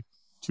sick,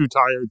 too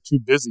tired, too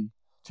busy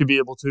to be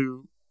able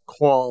to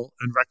call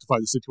and rectify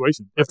the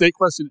situation. If they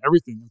question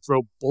everything and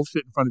throw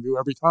bullshit in front of you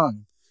every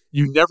time,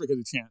 you never get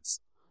a chance.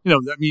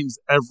 That means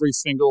every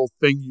single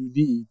thing you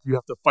need, you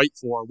have to fight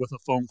for with a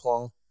phone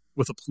call,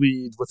 with a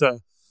plead, with a,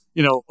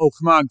 oh,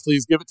 come on,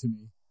 please give it to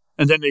me.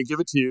 And then they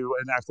give it to you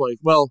and act like,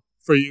 well,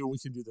 for you, we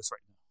can do this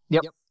right now.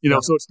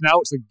 Yep. So it's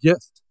a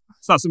gift.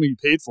 It's not something you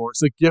paid for.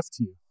 It's a gift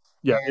to you.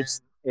 Yeah. And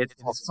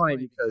it's funny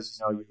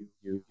because,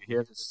 you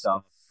hear this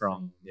stuff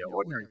from,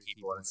 ordinary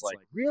people, and it's like,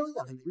 really?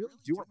 Are they really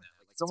doing that?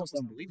 Like, it's almost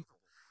unbelievable.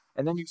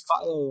 And then you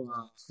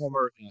follow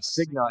former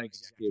Cigna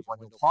executive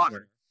Wendell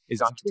Potter, is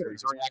on Twitter.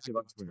 He's very active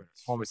on Twitter.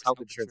 Former health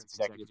insurance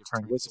executive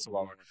turned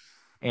whistleblower,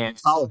 and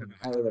follow him.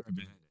 I highly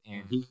recommend it.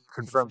 And he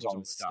confirms all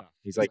this stuff.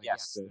 He's like,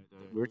 yes,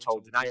 we were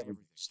told deny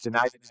everything. Just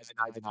deny.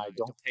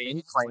 Don't pay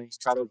any claims.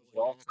 Try to avoid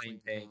all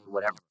claim paying,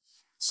 whatever.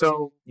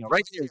 So,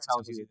 right there it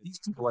tells you that these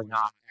people are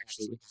not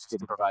actually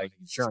interested in providing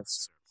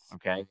insurance.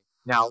 Okay.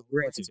 Now,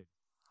 granted,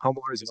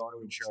 homeowners and auto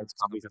insurance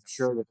companies, I'm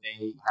sure that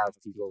they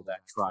have people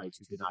that try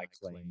to deny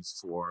claims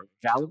for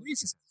valid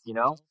reasons.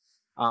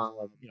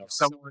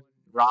 Someone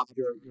robbed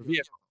your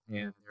vehicle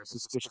and they're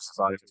suspicious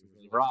about if it was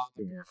really robbed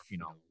or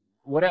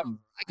whatever.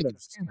 I can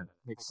understand that.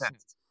 It makes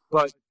sense.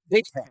 But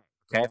they pay.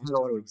 Okay, I've had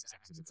auto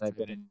accidents. I've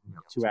been in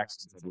 2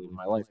 accidents, I believe, in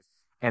my life,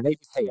 and they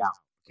pay out.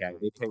 Okay,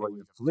 they pay when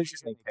you have collision.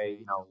 They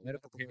pay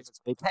medical payments.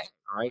 They pay.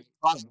 All right.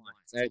 Bottom line,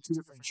 I had 2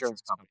 different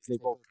insurance companies. They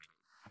both pay,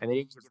 and they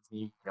didn't give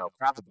me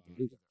crap about it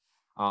either.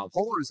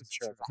 Homeowners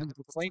insurance, I haven't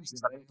put claims in,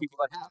 but I know people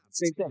that have.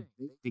 Same thing.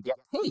 They get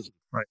paid.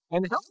 Right.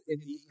 And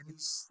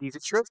these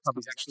insurance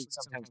companies actually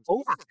sometimes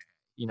overpay.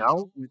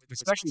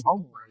 Especially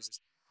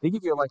homeowners, they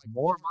give you like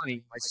more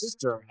money. My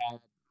sister had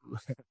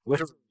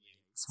literally a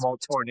small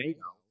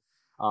tornado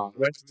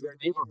went through their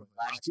neighborhood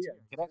last year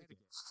in Connecticut,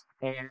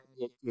 and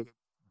it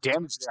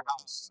damaged their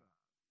house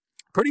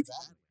pretty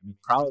bad. I mean,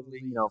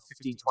 probably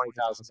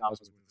 $15,000-$20,000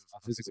 worth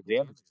of physical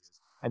damages.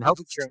 And health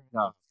insurance,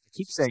 I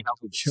keep saying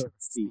health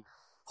insurance, the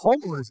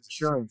homeowners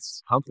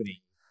insurance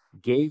company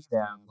gave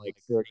them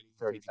like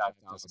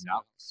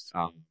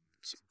 $30,000-$35,000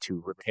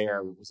 to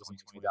repair what was only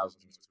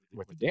 $20,000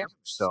 worth of damage.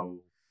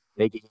 So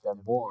they gave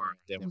them more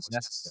than was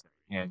necessary,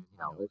 and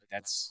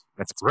that's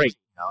great.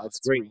 That's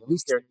great. At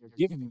least they're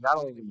giving you not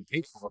only what you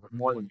paid for, but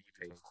more than you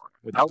paid for.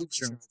 With health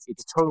insurance,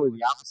 it's totally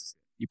the opposite.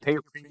 You pay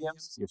your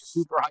premiums, your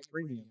super high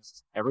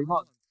premiums every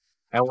month,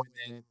 and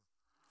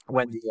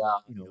when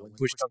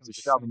push comes to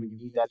shove and you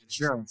need that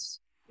insurance,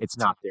 it's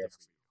not there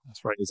for you.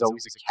 That's right. There's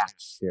always a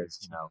catch. There's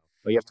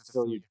you have to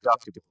fill your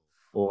deductible,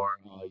 or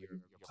your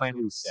plan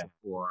reset,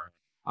 or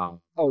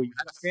you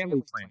had a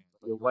family plan,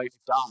 but your wife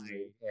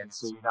died, and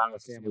so you're not on a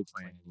family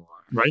plan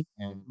anymore. Right.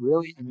 And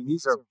really, I mean,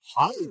 these are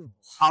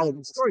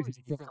horrible stories. If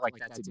you think like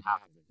that didn't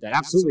happen, that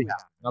absolutely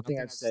happened. Nothing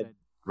I've said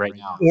right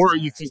now. Or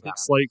you think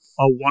it's like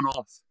a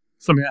one-off,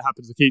 something that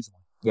happens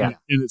occasionally. Yeah.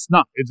 And it's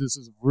not. This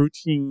is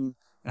routine.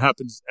 It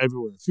happens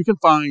everywhere. If you can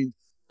find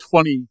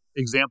 20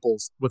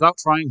 examples without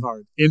trying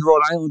hard in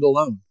Rhode Island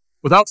alone,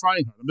 without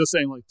trying hard, I'm just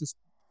saying, like, just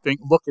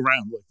look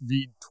around, like,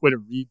 read Twitter,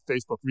 read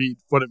Facebook, read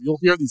whatever. You'll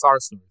hear these horror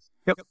stories.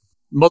 Yep.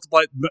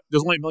 Multiply,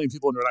 there's only 1 million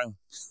people in Rhode Island.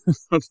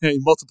 Okay,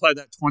 multiply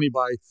that 20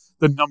 by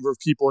the number of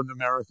people in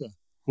America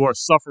who are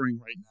suffering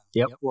right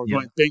now, who are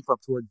going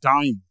bankrupt, who are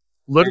dying,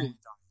 literally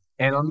dying.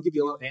 And let me give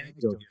you a little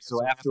anecdote here.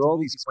 So after all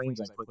these claims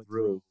I put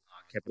through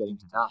kept getting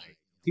denied,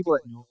 people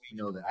that know me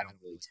know that I don't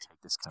really take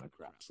this kind of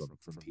crap from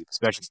people,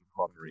 especially from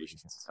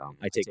corporations.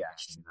 I take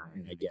action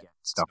and I get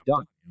stuff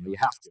done. You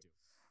have to.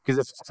 Because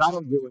if I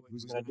don't do it,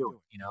 who's going to do it?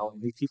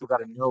 And these people got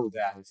to know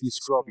that if you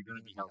screw up, you're going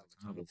to be held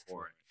accountable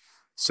for it.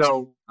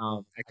 So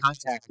I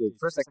contacted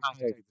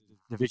the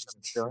Division of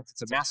Insurance.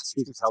 It's a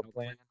Massachusetts health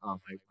plan. My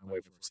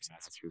wife works in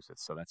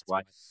Massachusetts, so that's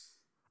why.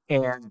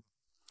 And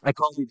I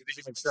called the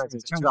Division of Insurance,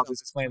 and it turns out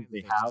this plan that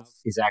they have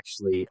is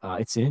actually,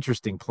 it's an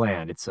interesting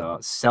plan. It's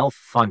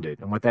self-funded.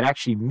 And what that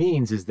actually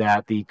means is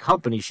that the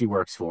company she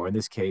works for, in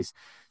this case,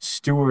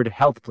 Steward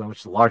Health Plan, which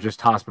is the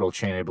largest hospital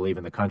chain, I believe,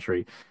 in the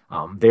country,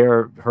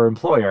 her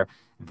employer,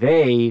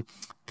 they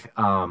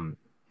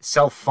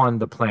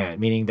self-fund the plan,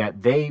 meaning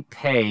that they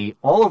pay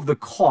all of the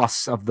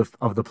costs of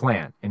the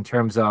plan in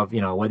terms of,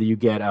 whether you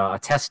get a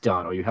test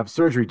done or you have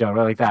surgery done,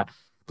 or like that.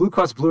 Blue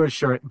Cross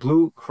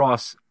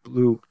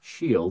Blue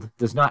Shield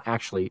does not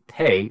actually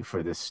pay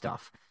for this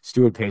stuff.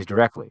 Steward pays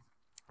directly.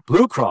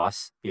 Blue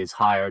Cross is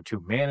hired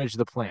to manage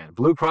the plan.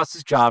 Blue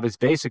Cross's job is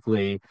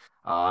basically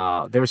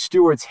their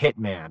Steward's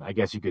hitman, I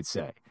guess you could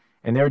say.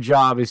 And their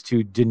job is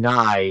to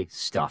deny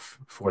stuff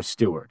for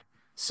Steward.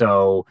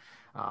 So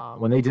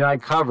when they deny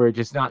coverage,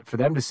 it's not for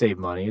them to save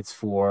money. It's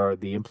for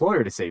the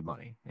employer to save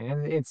money.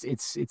 And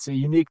it's a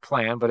unique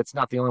plan, but it's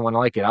not the only one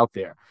like it out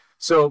there.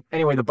 So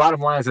anyway, the bottom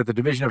line is that the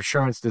Division of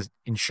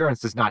Insurance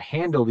does not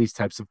handle these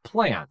types of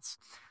plans.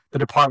 The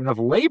Department of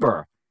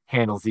Labor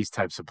handles these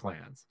types of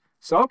plans.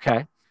 So,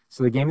 okay.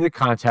 So they gave me the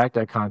contact.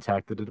 I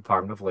contacted the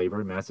Department of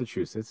Labor in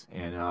Massachusetts,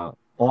 and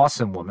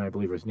awesome woman, I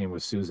believe her name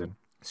was Susan,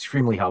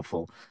 extremely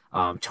helpful,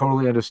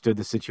 totally understood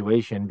the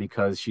situation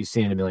because she's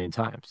seen it a million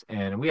times.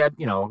 And we had,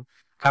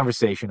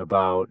 conversation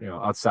about,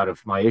 outside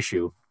of my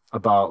issue,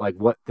 about like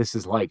what this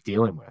is like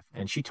dealing with.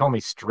 And she told me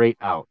straight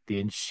out,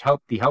 the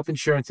health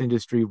insurance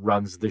industry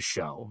runs the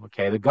show.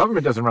 Okay. The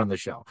government doesn't run the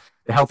show.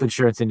 The health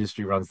insurance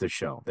industry runs the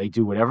show. They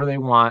do whatever they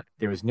want.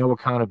 There is no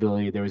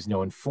accountability. There is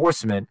no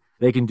enforcement.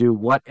 They can do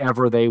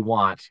whatever they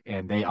want,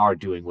 and they are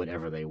doing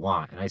whatever they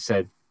want. And I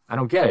said, I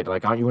don't get it.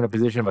 Like, aren't you in a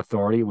position of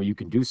authority where you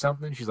can do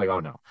something? She's like,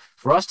 oh no.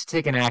 For us to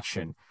take an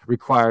action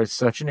requires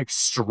such an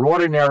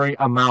extraordinary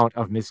amount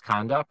of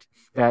misconduct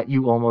that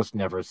you almost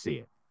never see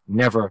it.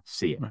 Never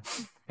see it.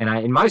 And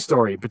in my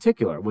story in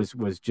particular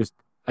was just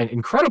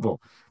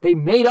incredible. They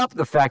made up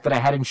the fact that I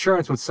had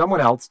insurance with someone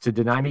else to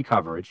deny me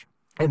coverage,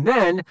 and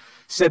then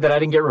said that I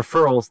didn't get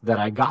referrals that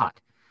I got.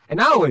 And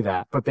not only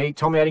that, but they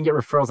told me I didn't get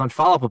referrals on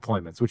follow-up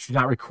appointments, which do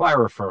not require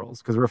referrals,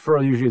 because a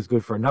referral usually is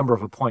good for a number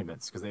of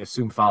appointments because they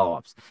assume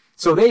follow-ups.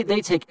 So they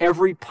take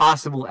every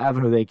possible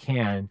avenue they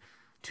can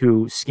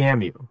to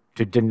scam you,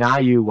 to deny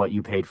you what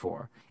you paid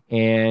for.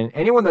 And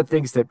anyone that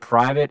thinks that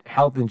private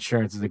health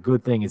insurance is a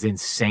good thing is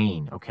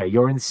insane, okay?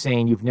 You're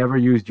insane. You've never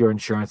used your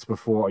insurance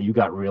before, or you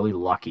got really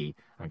lucky,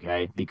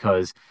 okay?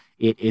 Because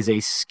it is a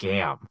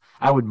scam.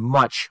 I would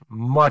much,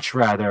 much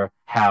rather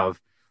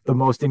have the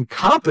most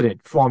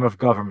incompetent form of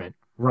government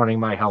running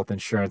my health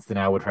insurance than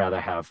I would rather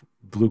have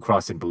Blue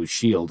Cross and Blue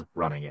Shield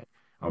running it,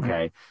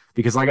 okay?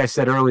 Because like I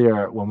said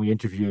earlier when we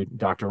interviewed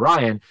Dr.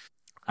 Ryan,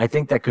 I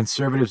think that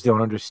conservatives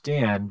don't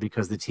understand,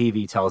 because the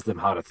TV tells them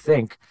how to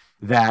think,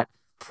 that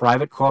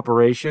private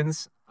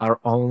corporations are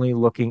only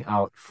looking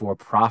out for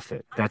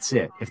profit. That's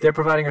it. If they're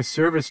providing a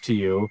service to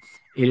you,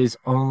 it is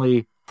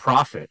only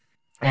profit.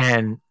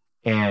 And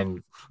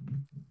when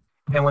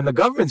the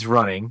government's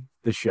running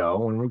the show,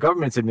 when the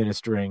government's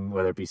administering,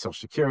 whether it be Social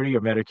Security or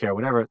Medicare or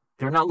whatever,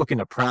 they're not looking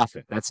to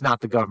profit. That's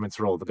not the government's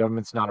role. The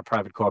government's not a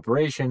private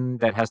corporation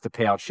that has to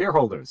pay out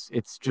shareholders.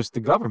 It's just the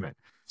government.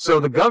 So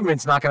the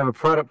government's not going to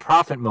have a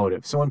profit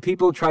motive. So when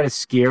people try to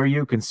scare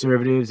you,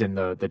 conservatives and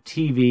the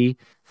TV,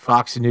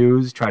 Fox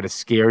News, try to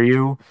scare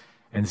you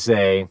and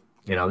say,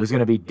 there's going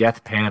to be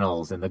death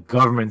panels and the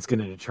government's going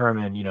to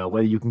determine,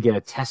 whether you can get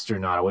a test or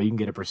not, or whether you can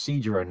get a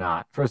procedure or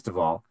not. First of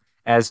all,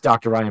 as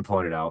Dr. Ryan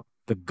pointed out,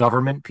 the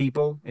government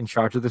people in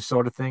charge of this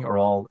sort of thing are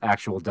all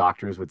actual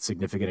doctors with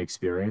significant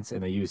experience,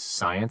 and they use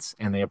science,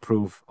 and they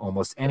approve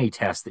almost any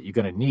test that you're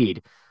going to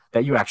need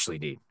that you actually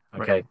need.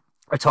 Okay. Right.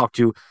 I talked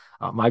to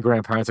my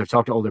grandparents. I've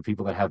talked to older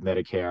people that have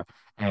Medicare,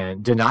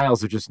 and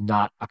denials are just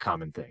not a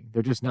common thing.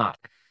 They're just not.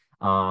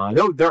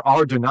 There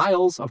are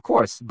denials, of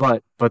course,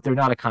 but they're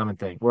not a common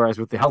thing. Whereas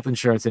with the health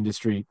insurance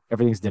industry,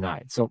 everything's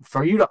denied. So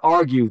for you to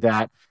argue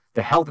that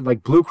the health,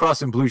 like Blue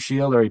Cross and Blue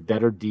Shield, are a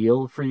better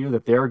deal for you,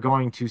 that they're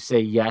going to say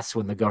yes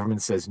when the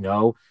government says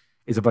no,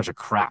 is a bunch of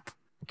crap.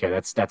 Okay,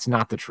 that's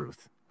not the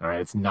truth. All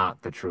right, it's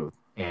not the truth.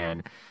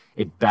 And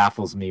it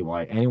baffles me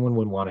why anyone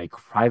would want a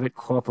private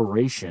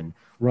corporation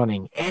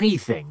running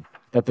anything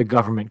that the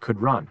government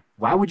could run.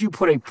 Why would you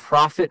put a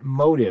profit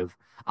motive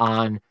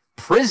on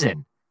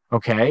prison,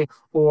 okay,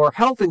 or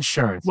health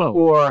insurance,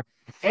 or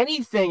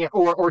anything,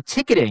 or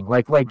ticketing,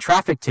 like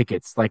traffic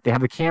tickets? Like, they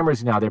have the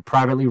cameras now; they're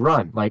privately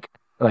run. Like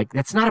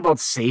that's not about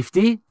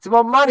safety. It's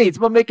about money. It's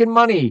about making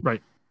money.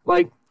 Right.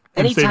 Like,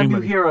 anytime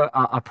you hear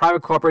a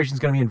private corporation is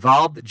going to be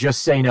involved,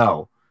 just say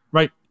no.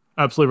 Right.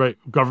 Absolutely right.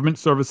 Government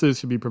services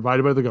should be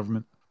provided by the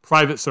government.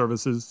 Private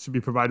services should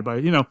be provided by,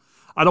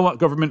 I don't want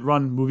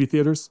government-run movie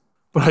theaters,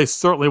 but I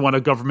certainly want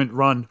a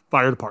government-run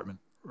fire department,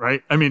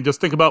 right? I mean, just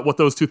think about what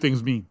those two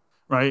things mean,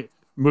 right?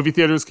 Movie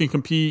theaters can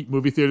compete.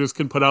 Movie theaters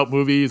can put out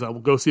movies. I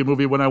will go see a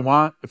movie when I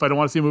want. If I don't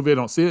want to see a movie, I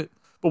don't see it.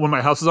 But when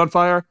my house is on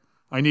fire,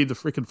 I need the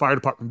freaking fire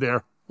department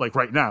there, like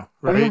right now,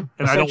 right? Oh, yeah.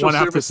 And I don't want to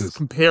have to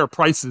compare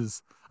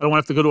prices. I don't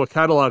want to have to go to a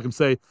catalog and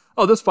say,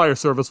 oh, this fire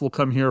service will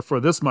come here for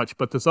this much,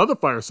 but this other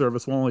fire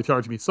service will only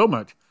charge me so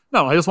much.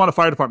 No, I just want a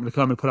fire department to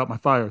come and put out my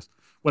fires.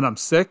 When I'm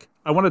sick,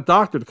 I want a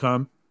doctor to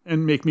come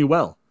and make me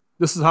well.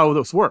 This is how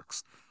this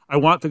works. I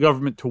want the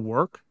government to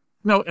work.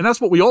 And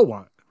that's what we all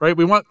want, right?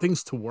 We want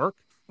things to work.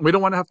 We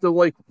don't want to have to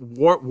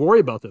worry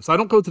about this. I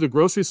don't go to the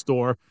grocery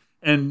store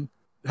and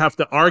have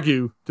to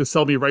argue to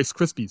sell me Rice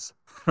Krispies,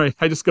 right?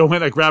 I just go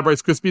in, I grab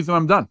Rice Krispies, and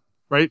I'm done,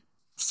 right?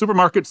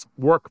 Supermarkets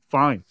work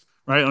fine,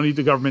 right? I don't need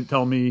the government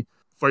telling me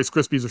Rice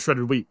Krispies are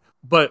shredded wheat.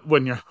 But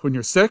when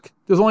you're sick,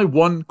 there's only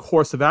one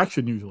course of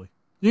action usually.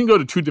 You can go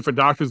to two different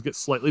doctors, get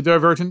slightly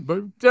divergent,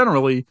 but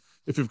generally,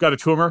 if you've got a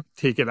tumor,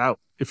 take it out.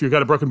 If you've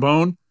got a broken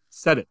bone,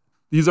 set it.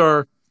 These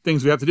are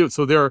things we have to do.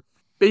 So there are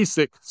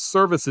basic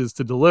services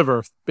to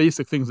deliver,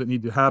 basic things that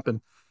need to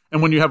happen.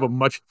 And when you have a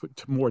much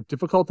more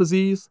difficult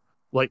disease,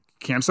 like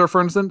cancer,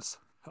 for instance,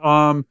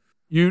 the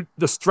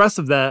stress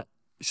of that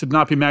should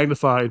not be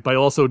magnified by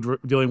also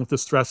dealing with the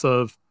stress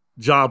of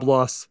job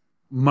loss,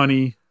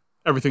 money,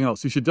 everything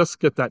else. You should just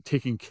get that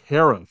taken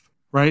care of,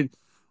 right?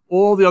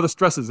 All the other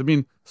stresses. I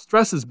mean,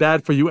 stress is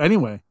bad for you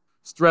anyway.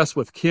 Stress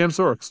with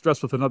cancer or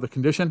stress with another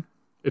condition,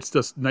 it's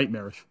just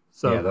nightmarish.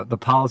 So yeah, the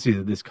policies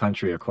of this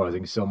country are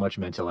causing so much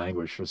mental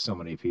anguish for so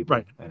many people,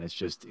 right? And it's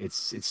just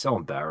it's so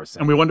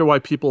embarrassing. And we wonder why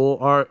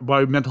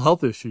why mental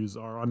health issues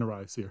are on the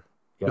rise here.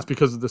 Yeah. It's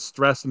because of the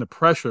stress and the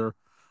pressure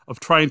of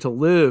trying to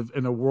live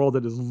in a world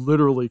that is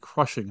literally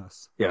crushing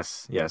us.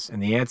 Yes.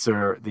 And the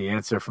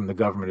answer from the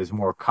government is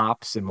more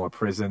cops and more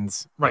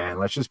prisons. Right. And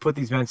let's just put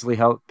these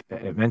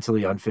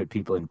mentally unfit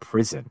people in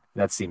prison.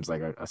 That seems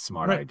like a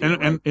smart idea.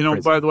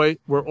 And by the way,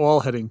 we're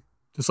all heading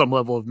to some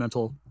level of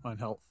mental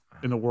unhealth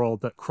in a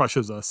world that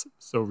crushes us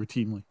so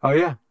routinely. Oh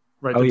yeah.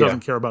 Right. That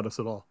doesn't care about us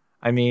at all.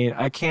 I mean,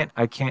 I can't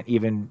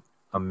even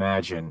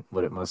imagine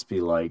what it must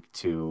be like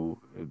to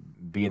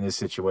be in this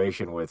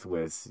situation with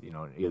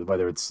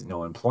whether it's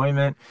no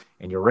employment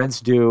and your rent's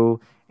due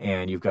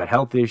and you've got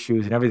health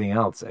issues and everything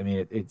else. I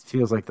mean, it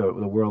feels like the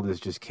world is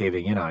just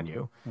caving in on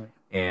you. Right.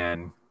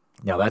 And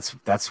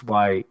that's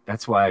why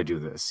I do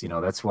this.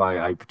 That's why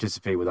I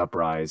participate with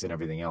Uprise and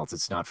everything else.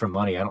 It's not for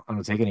money. I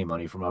don't take any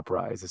money from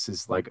Uprise. This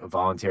is like a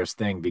volunteer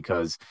thing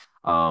because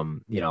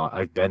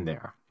I've been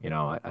there.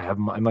 I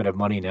might have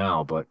money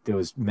now, but there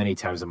was many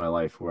times in my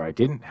life where I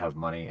didn't have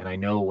money, and I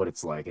know what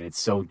it's like, and it's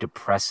so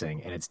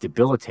depressing and it's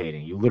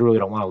debilitating. You literally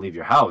don't want to leave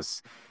your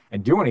house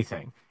and do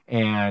anything.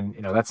 And,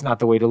 that's not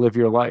the way to live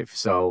your life.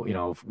 So,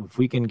 if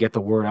we can get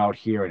the word out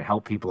here and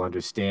help people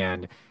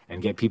understand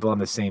and get people on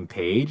the same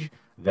page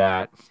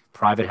that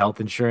private health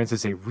insurance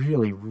is a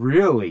really,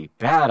 really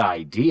bad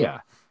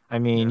idea. I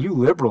mean, you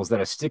liberals that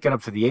are sticking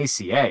up for the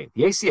ACA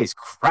is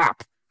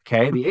crap.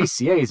 Okay, the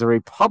ACA is a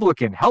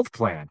Republican health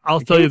plan. I'll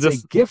tell you this: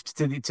 it's a gift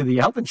to the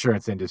health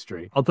insurance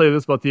industry. I'll tell you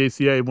this about the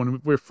ACA.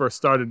 When we first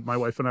started, my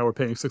wife and I were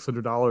paying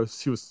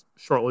 $600. She was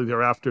shortly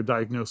thereafter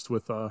diagnosed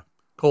with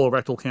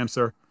colorectal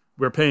cancer.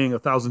 We're paying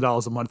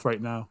 $1,000 a month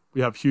right now.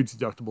 We have huge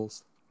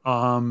deductibles.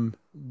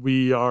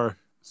 We are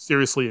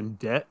seriously in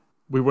debt.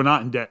 We were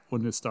not in debt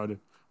when this started.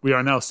 We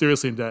are now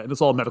seriously in debt, and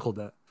it's all medical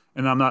debt.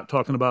 And I'm not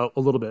talking about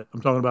a little bit.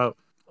 I'm talking about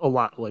a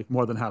lot, like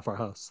more than half our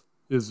house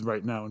is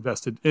right now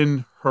invested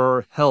in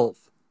her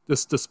health.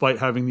 This despite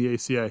having the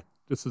ACA.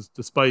 This is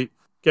despite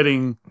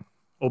getting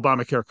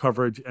Obamacare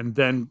coverage and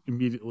then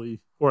immediately,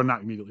 or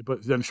not immediately,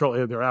 but then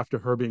shortly thereafter,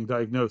 her being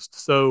diagnosed.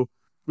 So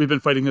we've been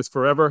fighting this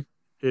forever.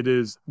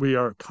 We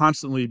are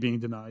constantly being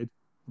denied.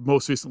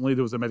 Most recently,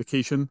 there was a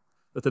medication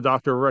that the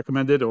doctor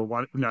recommended,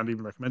 or not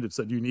even recommended,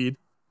 said you need.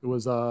 It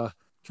was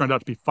turned out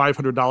to be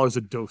 $500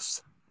 a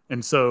dose.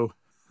 And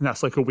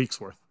that's like a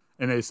week's worth.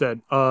 And they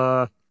said,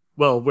 well,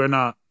 we're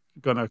not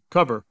going to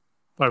cover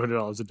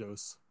 $500 a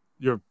dose.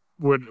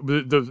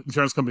 The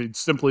insurance company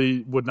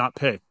simply would not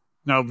pay.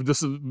 Now,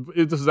 this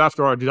is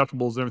after our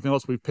deductibles and everything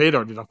else. We've paid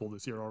our deductible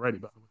this year already,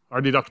 but our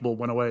deductible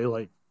went away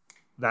like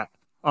that.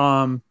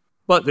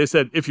 But they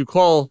said, if you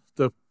call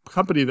the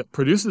company that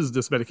produces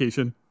this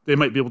medication, they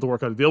might be able to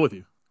work out a deal with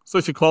you.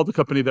 So she called the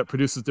company that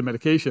produces the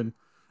medication,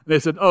 and they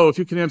said, oh, if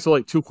you can answer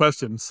like 2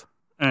 questions,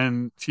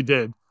 and she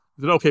did,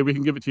 they said, okay, we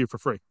can give it to you for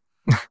free.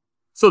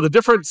 So the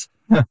difference,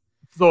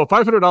 so a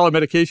 $500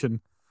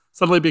 medication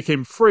suddenly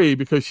became free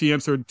because she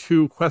answered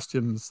 2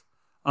 questions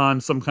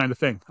on some kind of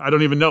thing. I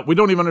don't even know. We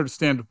don't even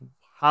understand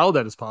how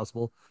that is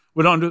possible.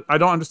 I don't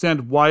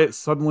understand why it's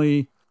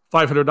suddenly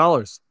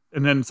 $500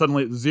 and then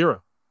suddenly it's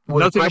zero. Were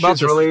Nothing the about questions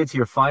this. related to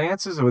your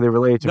finances, or were they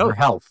related to her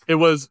health?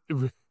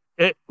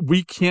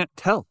 We can't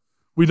tell.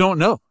 We don't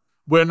know.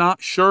 We're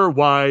not sure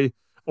why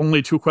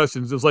only 2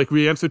 questions. It's like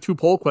we answered 2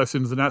 poll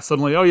questions and that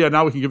suddenly, oh yeah,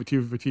 now we can give it to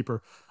you for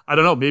cheaper. I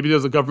don't know. Maybe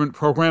there's a government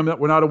program that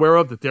we're not aware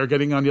of that they're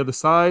getting on the other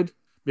side.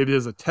 Maybe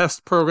there's a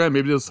test program.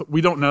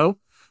 We don't know.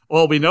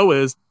 All we know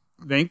is,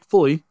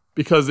 thankfully,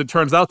 because it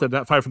turns out that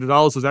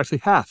 $500 is actually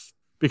half,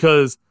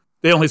 because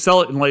they only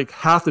sell it in like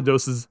half the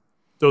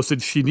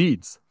dosage she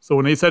needs. So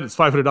when they said it's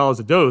 $500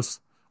 a dose,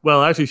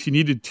 well, actually she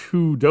needed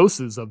 2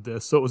 doses of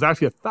this. So it was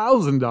actually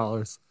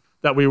 $1,000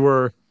 that we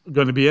were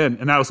going to be in.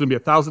 And that was going to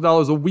be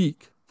 $1,000 a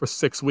week for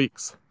 6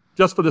 weeks,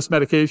 just for this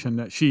medication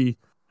that she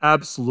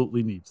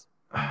absolutely needs.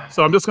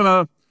 So I'm just going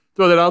to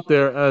throw that out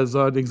there as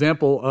an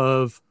example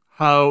of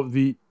how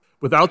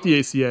without the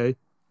ACA,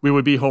 we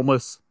would be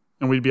homeless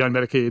and we'd be on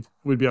Medicaid.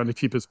 We'd be on the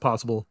cheapest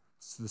possible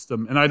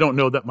system. And I don't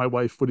know that my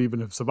wife would even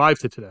have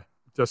survived to today.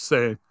 Just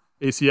saying,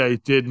 ACA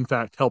did, in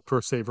fact, help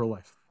her save her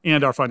life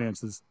and our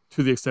finances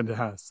to the extent it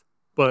has.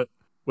 But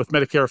with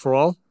Medicare for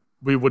All,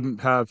 we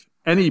wouldn't have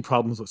any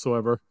problems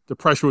whatsoever. The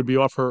pressure would be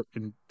off her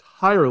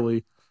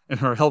entirely in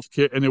her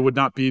healthcare, and it would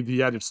not be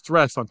the added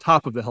stress on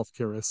top of the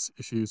healthcare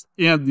issues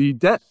and the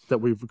debt that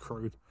we've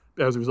accrued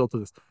as a result of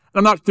this. And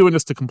I'm not doing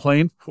this to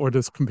complain or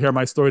to compare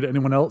my story to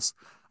anyone else.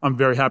 I'm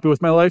very happy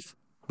with my life,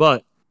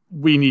 but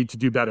we need to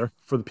do better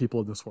for the people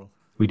of this world.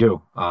 We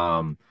do.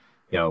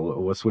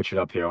 We'll switch it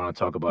up here. I want to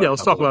talk about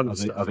let's talk about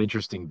of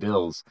interesting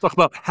bills. Talk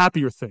about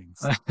happier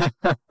things.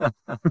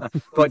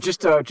 But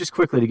just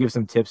quickly to give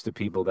some tips to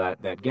people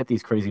that get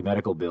these crazy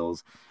medical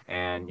bills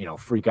and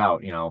freak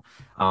out.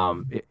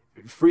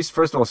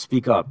 First of all,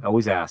 speak up.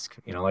 Always ask.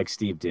 Like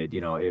Steve did.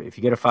 If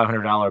you get a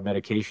 $500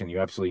 medication you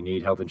absolutely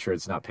need, health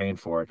insurance not paying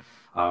for it,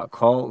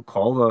 call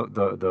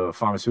the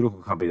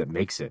pharmaceutical company that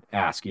makes it.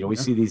 Ask. We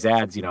see these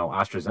ads.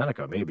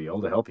 AstraZeneca may be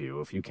able to help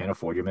you if you can't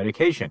afford your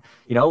medication.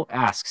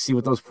 Ask. See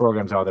what those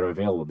programs are that are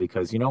available,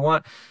 because you know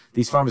what,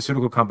 these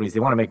pharmaceutical companies, they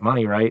want to make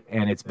money, right?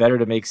 And it's better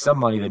to make some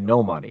money than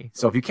no money.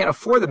 So if you can't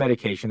afford the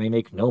medication, they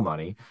make no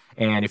money.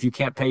 And if you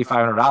can't pay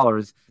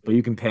 $500, but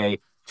you can pay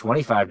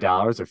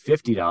 $25 or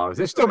 $50,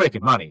 they're still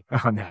making money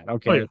on that.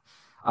 Okay.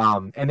 Oh,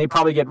 yeah. And they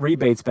probably get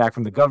rebates back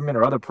from the government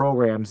or other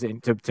programs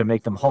to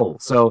make them whole.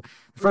 So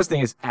the first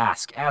thing is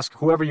ask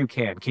whoever you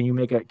can. Can you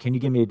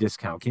give me a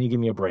discount? Can you give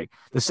me a break?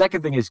 The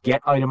second thing is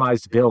get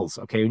itemized bills.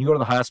 Okay. When you go to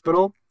the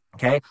hospital,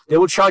 okay, they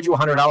will charge you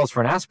 $100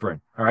 for an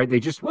aspirin. All right. They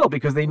just will,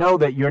 because they know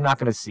that you're not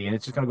going to see it.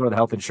 It's just going to go to the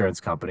health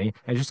insurance company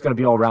and it's just going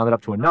to be all rounded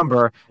up to a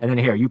number. And then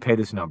here, you pay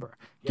this number.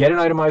 Get an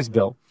itemized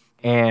bill.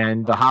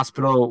 And the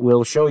hospital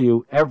will show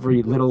you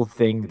every little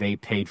thing they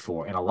paid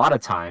for. And a lot of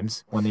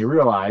times when they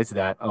realize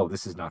that, oh,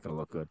 this is not going to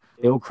look good,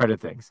 they will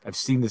credit things. I've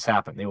seen this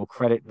happen. They will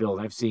credit bills.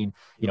 I've seen,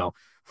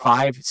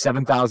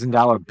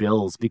 $5,000-$7,000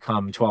 bills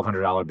become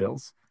 $1,200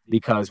 bills,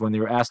 because when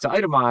they were asked to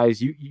itemize,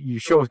 you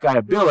show a guy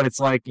a bill and it's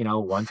like,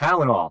 one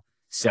Tylenol,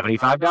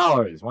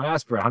 $75, one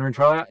aspirin,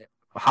 $112.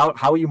 How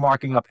are you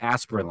marking up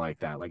aspirin like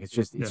that? Like it's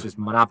just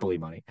monopoly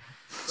money.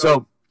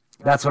 So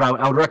that's what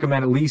I would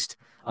recommend. At least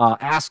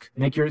ask,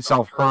 make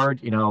yourself heard,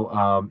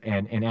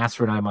 and ask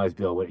for an itemized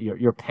bill.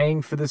 You're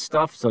paying for this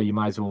stuff, so you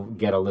might as well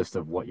get a list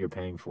of what you're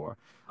paying for.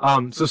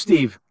 So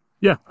Steve,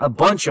 a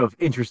bunch of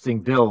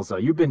interesting bills.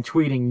 You've been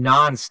tweeting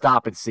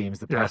nonstop, it seems,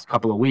 the past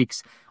couple of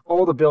weeks.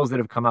 All the bills that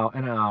have come out,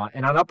 and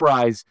on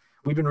Uprise,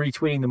 we've been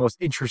retweeting the most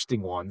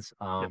interesting ones.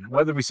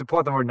 Whether we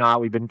support them or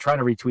not, we've been trying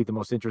to retweet the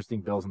most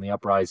interesting bills on the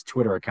Uprise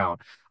Twitter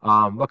account.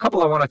 A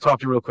couple I want to talk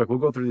to you real quick. We'll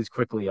go through these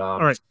quickly.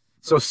 All right.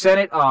 So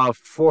Senate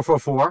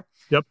 444.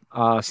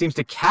 Seems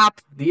to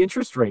cap the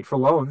interest rate for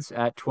loans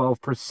at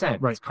 12%.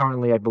 Right. It's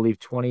currently, I believe,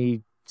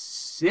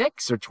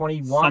 26 or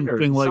 21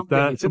 something like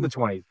that. It's in the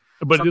 20s.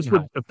 But this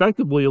would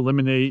effectively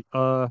eliminate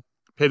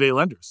payday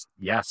lenders.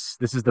 Yes,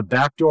 this is the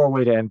backdoor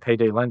way to end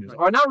payday lenders.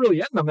 Or not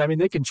really end them. I mean,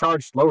 they can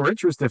charge lower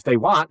interest if they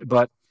want,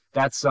 but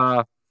that's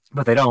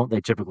but they don't.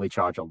 They typically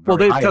charge a very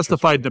they've high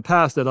testified in the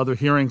past at other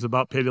hearings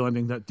about payday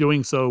lending that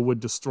doing so would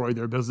destroy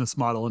their business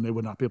model and they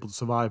would not be able to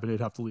survive and they'd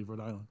have to leave Rhode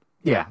Island.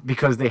 Yeah,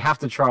 because they have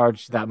to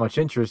charge that much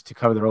interest to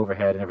cover their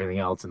overhead and everything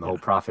else and the whole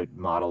profit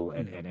model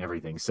and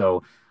everything.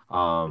 So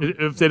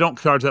if they don't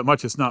charge that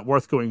much, it's not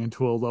worth going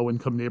into a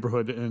low-income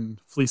neighborhood and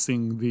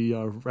fleecing the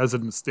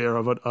residents there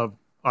out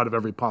of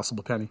every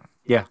possible penny.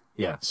 Yeah.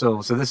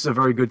 So this is a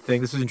very good thing.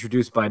 This was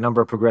introduced by a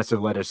number of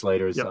progressive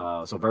legislators,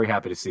 so very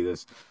happy to see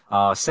this.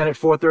 Senate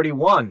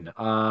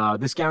 431,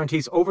 this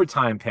guarantees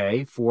overtime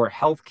pay for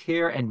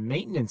healthcare and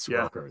maintenance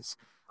workers.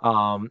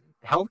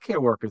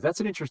 Healthcare workers, that's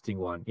an interesting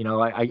one.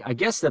 I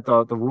guess that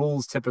the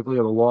rules typically,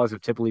 or the laws have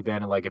typically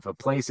been, like, if a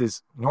place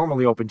is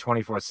normally open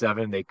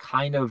 24/7, they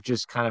kind of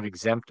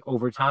exempt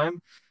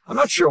overtime. I'm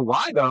not sure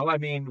why, though. I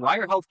mean, why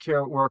are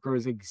healthcare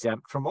workers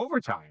exempt from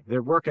overtime?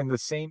 They're working the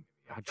same.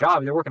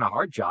 job. They're working a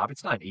hard job.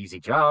 It's not an easy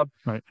job.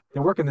 Right.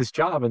 They're working this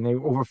job, and they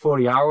over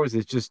 40 hours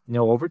is just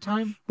no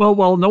overtime. Well,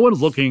 while no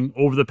one's looking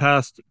over the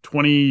past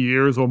 20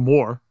 years or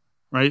more,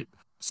 right?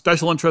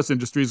 Special interest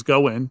industries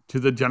go in to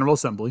the General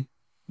Assembly,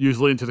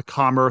 usually into the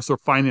Commerce or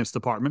Finance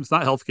Department. It's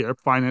not healthcare,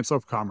 finance or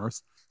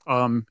commerce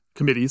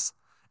committees,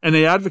 and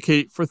they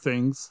advocate for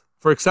things,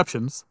 for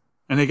exceptions,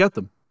 and they get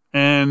them.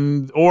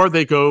 Or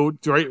they go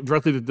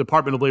directly to the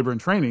Department of Labor and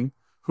Training,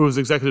 whose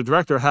executive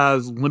director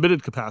has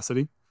limited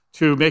capacity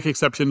to make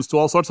exceptions to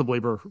all sorts of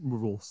labor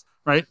rules,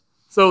 right?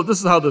 So this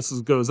is how this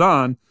goes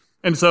on.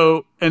 And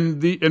so,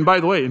 and by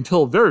the way,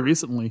 until very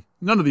recently,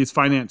 none of these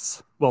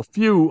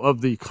few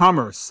of the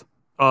commerce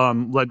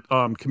led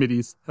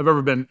committees have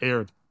ever been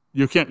aired.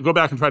 You can't go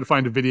back and try to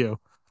find a video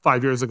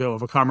 5 years ago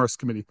of a commerce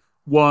committee,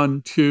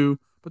 1, 2,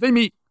 but they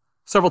meet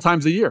several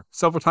times a year,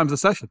 several times a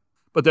session,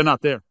 but they're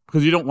not there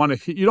because you don't want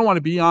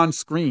to be on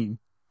screen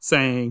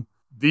saying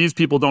these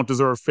people don't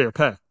deserve fair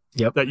pay.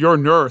 Yep. That your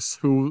nurse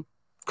who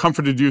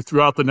comforted you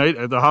throughout the night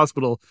at the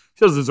hospital,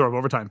 she doesn't deserve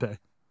overtime pay.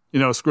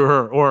 Screw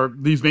her, or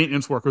these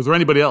maintenance workers or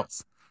anybody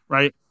else,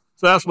 right?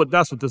 So that's what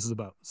this is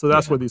about. So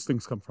that's where these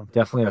things come from.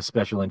 Definitely a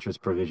special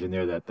interest provision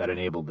there that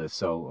enabled this.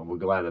 So we're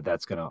glad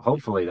that's going to,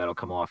 hopefully that'll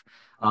come off.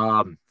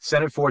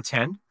 Senate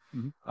 410.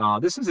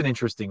 Mm-hmm. This is an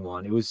interesting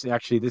one. It was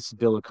actually, this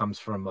bill comes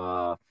from,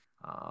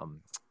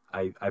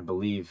 I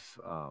believe,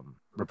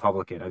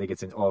 Republican. I think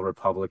it's an all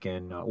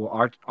Republican.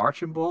 Well,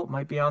 Archambault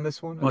might be on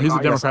this one. Well, he's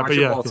a Democrat, but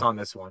Archambault's on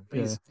this one. But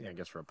he's, I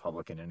guess,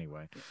 Republican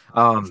anyway.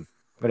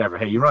 Whatever.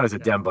 Hey, you run as a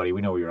Dem, buddy. We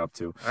know what you're up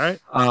to. All right.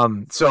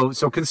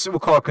 We'll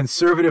call it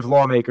conservative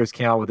lawmakers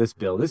came out with this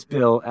bill. This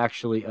bill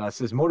actually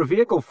says motor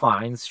vehicle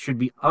fines should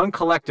be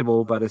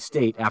uncollectible by the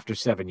state after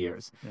 7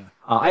 years. Yeah.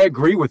 I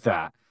agree with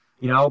that.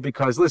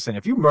 Because listen,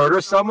 if you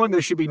murder someone,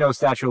 there should be no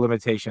statute of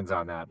limitations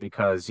on that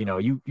because,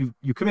 you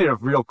committed a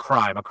real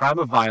crime, a crime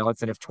of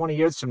violence. And if 20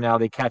 years from now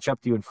they catch up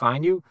to you and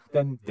fine you,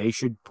 then they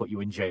should put you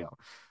in jail.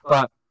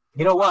 But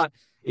you know what?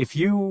 If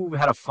you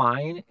had a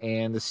fine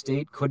and the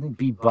state couldn't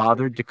be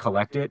bothered to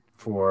collect it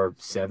for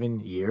 7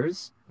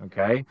 years,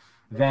 okay,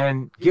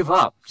 then give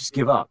up. Just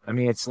give up. I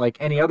mean, it's like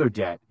any other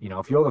debt.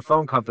 If you owe the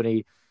phone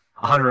company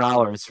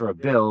 $100 for a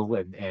bill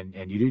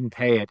and you didn't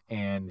pay it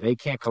and they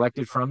can't collect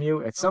it from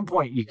you, at some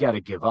point you got to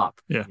give up.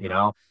 Yeah.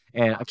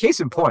 And a case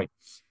in point,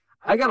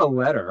 I got a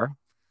letter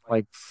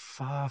like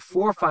 4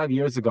 or 5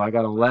 years ago. I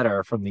got a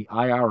letter from the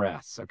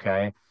IRS,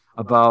 okay,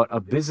 about a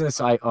business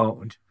I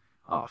owned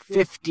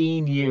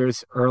 15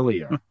 years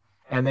earlier.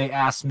 And they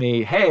asked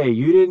me, hey,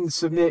 you didn't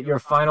submit your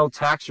final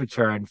tax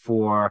return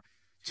for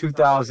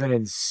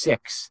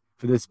 2006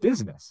 for this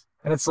business.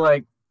 And it's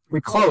like, we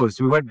closed,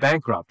 we went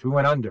bankrupt, we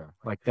went under.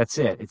 Like, that's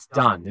it. It's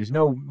done. There's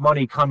no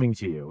money coming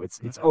to you.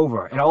 It's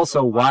over. And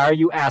also, why are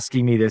you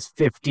asking me this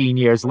 15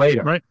 years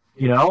later? Right.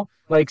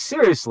 Like,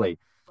 seriously.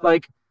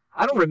 Like,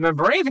 I don't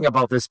remember anything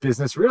about this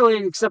business,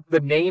 really, except the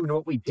name and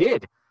what we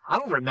did. I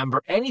don't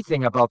remember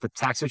anything about the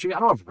tax return. I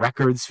don't have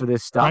records for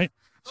this stuff. Right.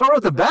 So I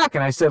wrote them back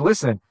and I said,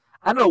 listen,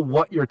 I don't know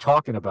what you're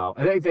talking about.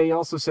 I think they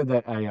also said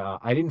that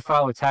I didn't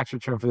file a tax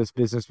return for this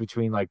business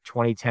between like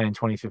 2010 and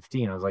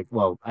 2015. I was like,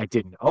 well, I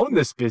didn't own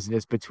this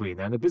business between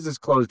then. The business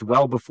closed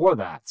well before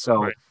that.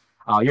 So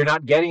you're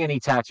not getting any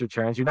tax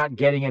returns. You're not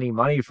getting any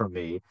money from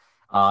me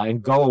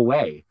and go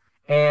away.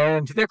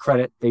 And to their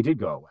credit, they did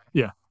go away.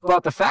 Yeah.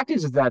 But the fact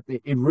is that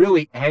it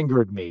really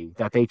angered me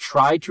that they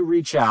tried to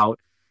reach out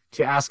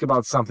to ask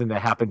about something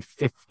that happened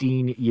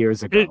 15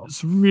 years ago.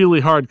 It's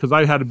really hard because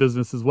I had a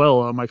business as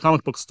well, my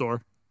comic book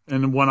store.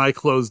 And when I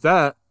closed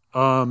that,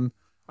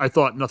 I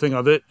thought nothing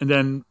of it. And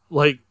then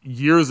like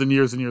years and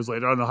years and years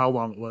later, I don't know how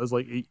long it was,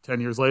 like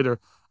 8-10 years later,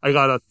 I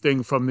got a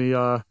thing from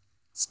the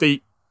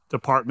State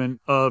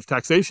Department of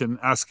Taxation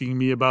asking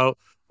me about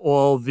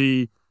all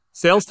the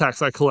sales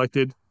tax I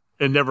collected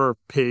and never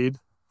paid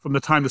from the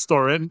time the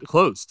store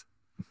closed.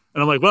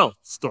 And I'm like, well,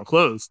 store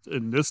closed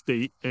in this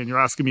state, and you're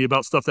asking me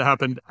about stuff that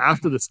happened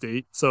after the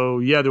state. So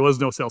yeah, there was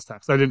no sales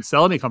tax. I didn't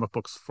sell any comic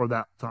books for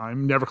that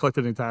time, never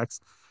collected any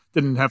tax,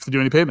 didn't have to do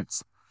any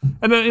payments.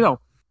 And then,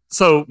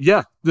 so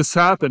yeah, this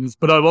happens.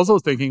 But I was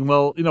also thinking,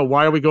 well,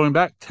 why are we going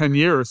back 10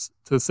 years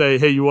to say,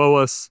 hey, you owe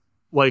us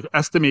like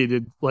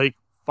estimated like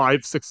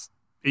 $500, $600,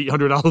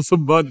 $800 a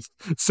month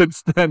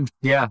since then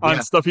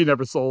on stuff you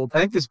never sold.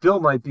 I think this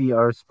bill might be a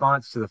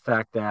response to the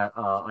fact that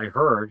I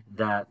heard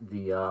that I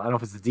don't know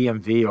if it's the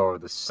DMV or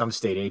some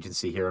state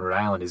agency here in Rhode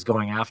Island is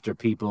going after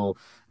people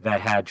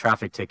that had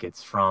traffic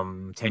tickets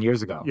from 10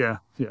 years ago. Yeah.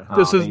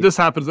 This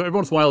happens every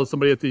once in a while.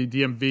 Somebody at the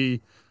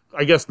DMV,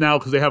 I guess now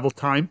because they have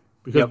time,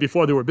 because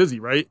before they were busy,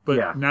 right?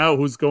 But now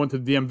who's going to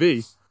the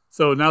DMV?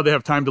 So now they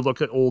have time to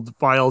look at old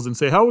files and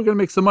say, how are we going to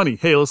make some money?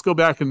 Hey, let's go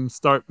back and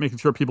start making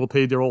sure people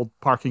paid their old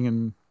parking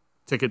and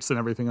tickets and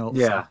everything else.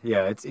 Yeah,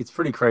 it's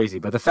pretty crazy.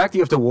 But the fact that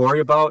you have to worry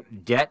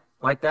about debt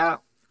like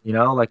that,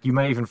 like you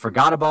may even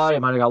forgot about it,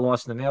 might have got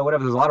lost in the mail,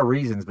 whatever. There's a lot of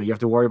reasons, but you have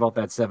to worry about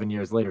that 7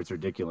 years later. It's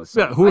ridiculous.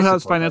 So who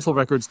has financial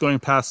records going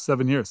past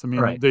 7 years? I mean,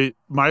 right.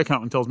 My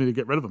accountant tells me to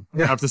get rid of them.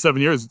 After 7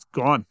 years, it's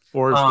gone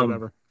or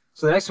whatever.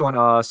 So the next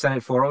one,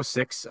 Senate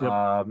 406,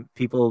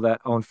 people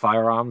that own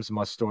firearms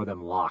must store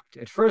them locked.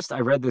 At first, I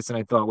read this and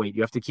I thought, wait,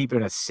 you have to keep it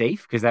in a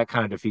safe? Because that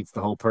kind of defeats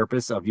the whole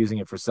purpose of using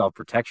it for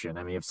self-protection.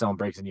 I mean, if someone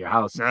breaks into your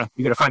house,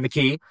 you got to find the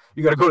key.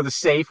 You got to go to the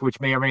safe, which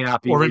may or may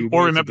not be. Or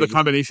remember the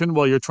combination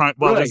while you're trying.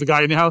 Well, there's a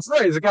guy in your house.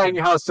 Right, there's a guy in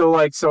your house. So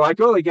I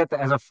totally get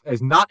that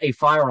as not a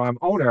firearm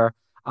owner.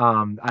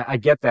 I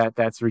get that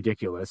that's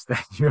ridiculous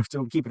that you have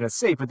to keep it in a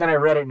safe. But then I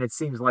read it and it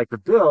seems like the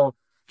bill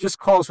just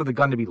calls for the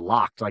gun to be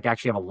locked, like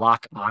actually have a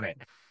lock on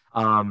it.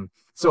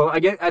 So I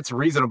get that's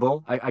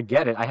reasonable. I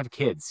get it. I have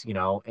kids,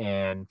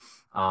 and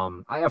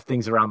I have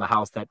things around the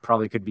house that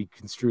probably could be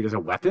construed as a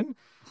weapon.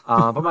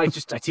 But I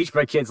teach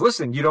my kids,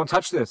 listen, you don't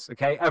touch this,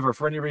 okay, ever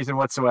for any reason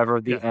whatsoever.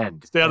 The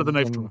end. Stay out of the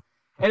knife drawer.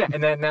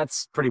 And then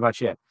that's pretty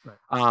much it.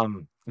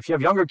 Right. If you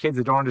have younger kids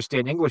that don't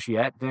understand English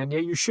yet, then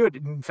you should,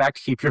 in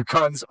fact, keep your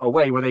guns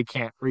away where they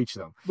can't reach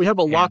them. We have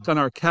a lock on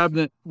our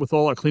cabinet with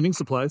all our cleaning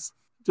supplies,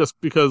 just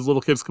because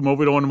little kids come over.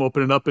 We don't want them to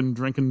open it up and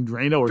drinking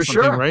Drano or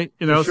something, right?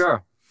 For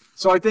sure.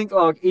 So I think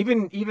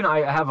even I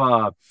have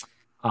a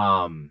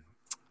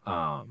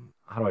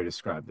how do I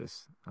describe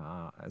this?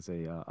 As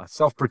a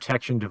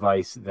self-protection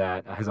device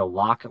that has a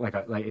lock,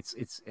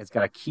 it's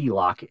got a key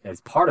lock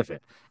as part of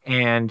it,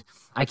 and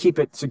I keep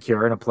it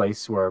secure in a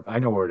place where I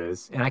know where it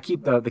is, and I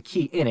keep the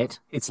key in it.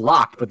 It's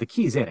locked, but the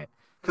key's in it.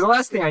 Because the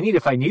last thing I need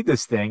if I need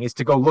this thing is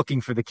to go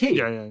looking for the key.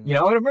 An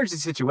emergency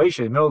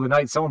situation, in the middle of the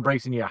night, someone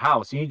breaks into your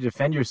house, you need to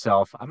defend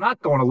yourself. I'm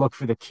not going to look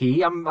for the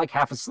key. I'm like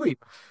half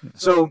asleep.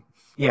 So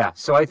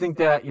I think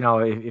that,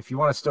 if you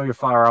want to store your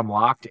firearm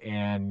locked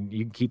and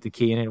you can keep the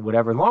key in it,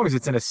 whatever, as long as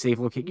it's in a safe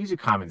location, use your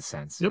common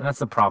sense. And that's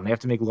the problem. They have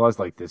to make laws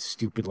like this,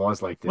 stupid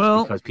laws like this,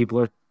 because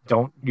people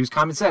don't use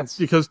common sense.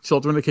 Because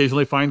children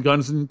occasionally find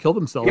guns and kill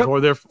themselves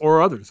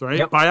or others,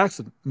 right? By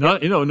accident. No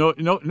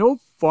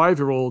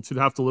 5-year-old should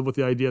have to live with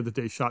the idea that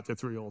they shot their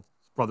 3-year-old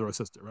brother or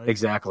sister, right?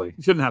 Exactly.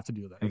 You shouldn't have to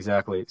do that.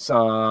 Exactly.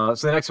 So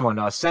the next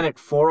one, Senate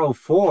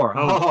 404.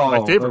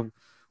 My favorite.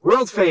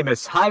 World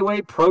famous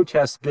highway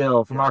protest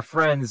bill from our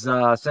friends,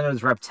 Senators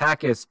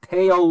Raptakis,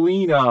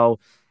 Paolino,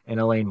 and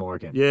Elaine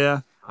Morgan. Yeah.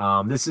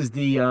 This is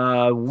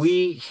the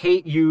we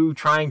hate you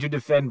trying to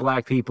defend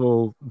black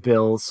people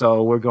bill,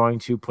 so we're going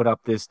to put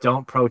up this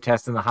don't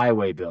protest in the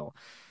highway bill.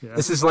 Yeah.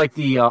 This is like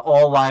the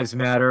All Lives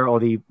Matter or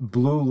the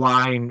blue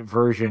line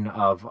version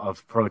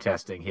of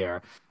protesting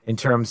here in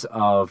terms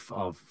of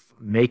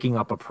making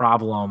up a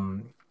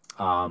problem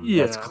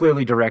that's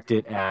clearly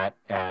directed at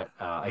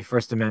a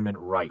First Amendment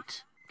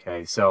right.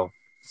 Okay, so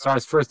as far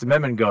as First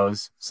Amendment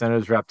goes,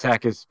 Senators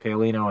Raptakis,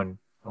 Paolino, and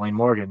Elaine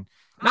Morgan,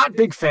 not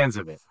big fans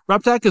of it.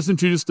 Raptakis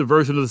introduced a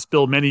version of this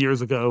bill many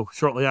years ago,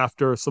 shortly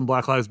after some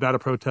Black Lives Matter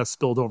protests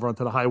spilled over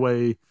onto the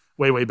highway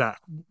way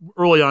back,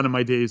 early on in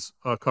my days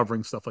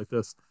covering stuff like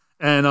this.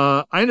 And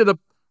I ended up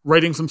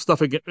writing some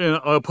stuff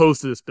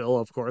opposed to this bill,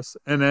 of course.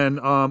 And then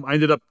I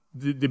ended up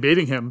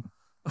debating him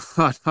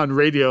on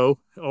radio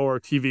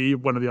or TV,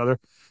 one or the other.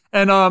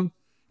 And,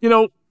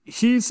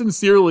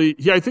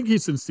 I think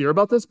he's sincere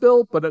about this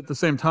bill, but at the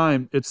same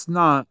time, it's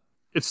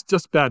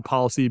just bad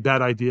policy,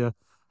 bad idea.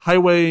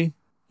 Highway,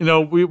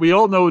 we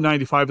all know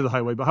 95 is the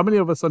highway, but how many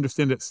of us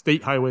understand that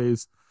state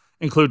highways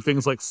include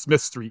things like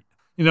Smith Street?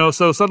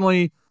 So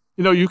suddenly,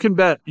 you can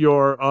bet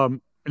you're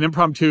an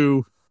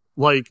impromptu,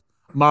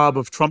 mob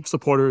of Trump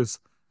supporters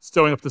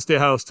showing up to the State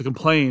House to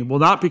complain will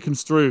not be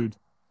construed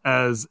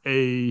as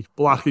a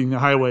blocking the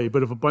highway,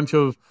 but if a bunch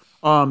of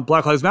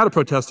Black Lives Matter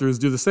protesters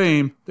do the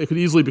same, they could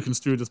easily be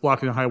construed as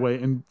blocking a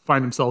highway and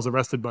find themselves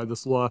arrested by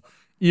this law,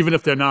 even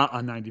if they're not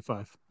on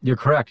 95. You're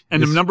correct.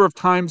 And the number of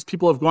times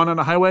people have gone on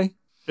a highway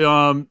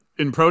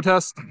in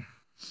protest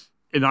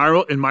in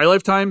my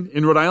lifetime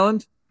in Rhode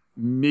Island,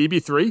 maybe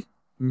three,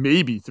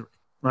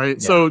 right? Yeah.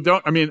 So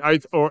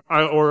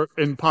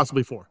and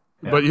possibly 4.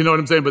 Yeah. But you know what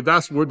I'm saying? But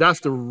that's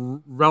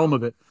the realm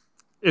of it.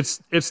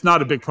 It's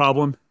not a big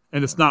problem,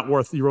 and it's not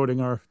worth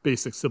eroding our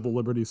basic civil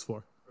liberties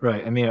for.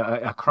 Right. I mean,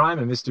 a crime,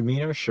 a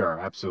misdemeanor, sure,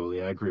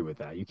 absolutely. I agree with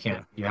that. You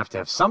can't. You have to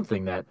have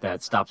something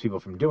that stops people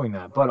from doing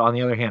that. But on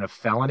the other hand, a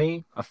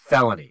felony.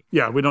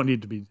 Yeah, we don't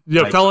need to be.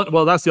 Yeah,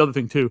 well, that's the other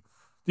thing too.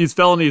 These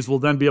felonies will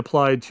then be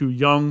applied to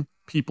young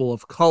people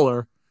of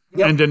color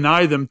and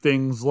deny them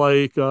things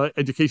like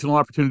educational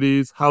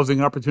opportunities,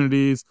 housing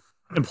opportunities,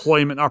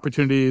 employment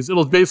opportunities.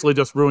 It'll basically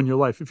just ruin your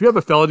life. If you have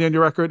a felony on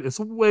your record, it's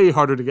way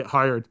harder to get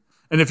hired.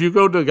 And if you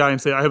go to a guy and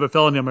say, I have a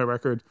felony on my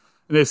record,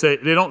 and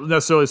they don't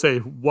necessarily say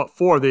what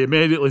for, they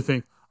immediately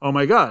think, oh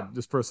my God,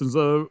 this person's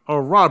a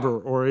robber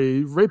or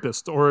a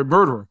rapist or a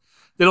murderer.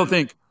 They don't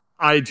think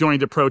I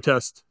joined a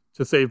protest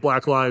to save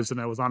black lives and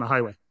I was on a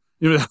highway.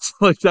 That's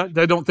like that.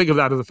 They don't think of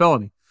that as a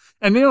felony.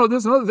 And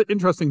there's another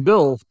interesting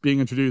bill being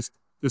introduced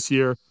this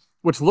year,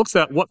 which looks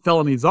at what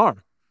felonies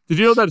are. Did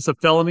you know that it's a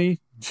felony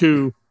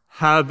to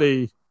have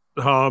a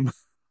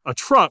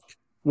truck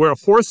where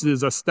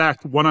horses are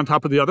stacked one on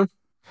top of the other?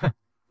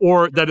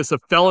 Or that it's a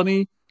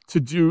felony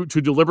to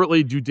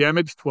deliberately do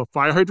damage to a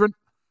fire hydrant?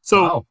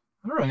 So, wow.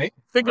 All right.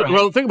 Think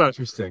about it.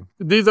 Interesting.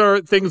 These are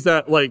things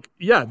that,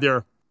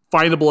 they're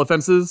finable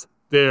offenses.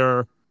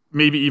 They're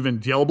maybe even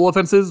jailable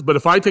offenses. But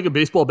if I take a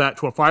baseball bat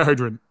to a fire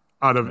hydrant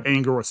out of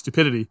anger or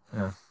stupidity,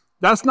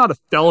 that's not a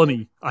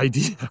felony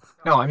idea.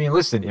 No, I mean,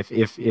 listen,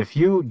 if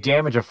you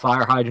damage a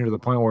fire hydrant to the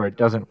point where it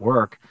doesn't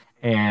work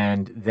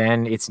and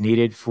then it's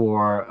needed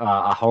for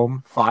a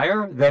home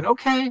fire, then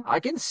okay, I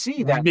can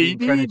see that being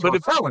turned into a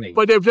felony.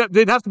 But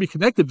they'd have to be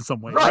connected in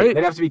some way, right?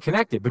 They'd have to be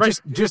connected.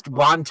 But just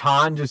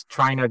wanton, just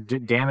trying to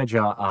damage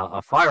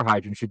a fire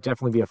hydrant should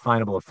definitely be a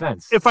finable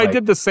offense. If I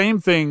did the same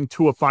thing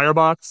to a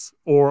firebox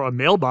or a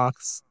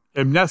mailbox,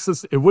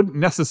 it wouldn't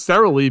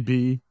necessarily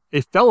be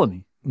a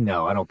felony.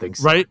 No, I don't think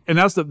so. Right? And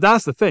that's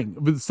the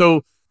thing.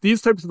 So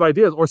these types of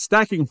ideas, or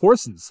stacking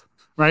horses,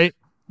 right,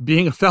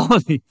 being a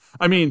felony,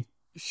 I mean,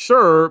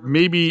 sure,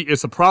 maybe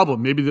it's a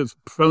problem. Maybe there's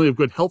plenty of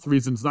good health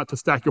reasons not to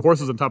stack your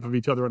horses on top of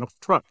each other in a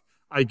truck.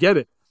 I get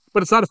it.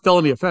 But it's not a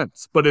felony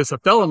offense. But it's a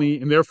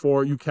felony, and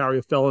therefore you carry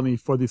a felony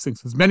for these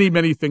things. There's many,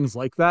 many things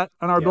like that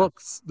on our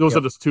books. Those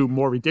are just two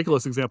more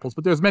ridiculous examples,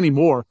 but there's many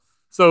more.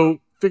 So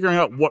figuring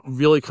out what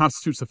really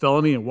constitutes a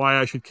felony and why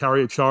I should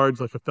carry a charge,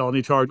 like a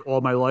felony charge, all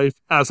my life,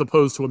 as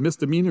opposed to a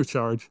misdemeanor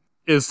charge,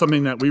 is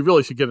something that we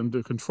really should get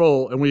into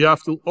control. And we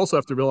also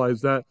have to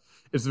realize that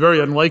it's very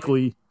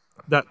unlikely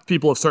that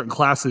people of certain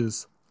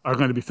classes are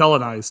going to be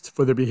felonized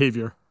for their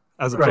behavior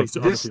as opposed to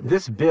other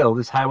people.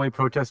 This highway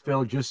protest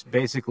bill, just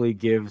basically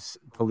gives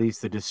police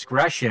the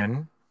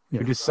discretion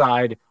to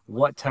decide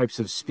what types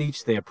of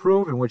speech they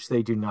approve and which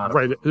they do not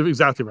approve. Right,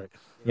 exactly right.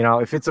 You know,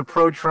 if it's a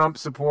pro-Trump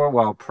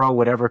support, pro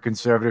whatever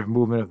conservative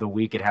movement of the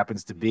week it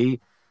happens to be,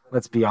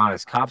 let's be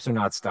honest, cops are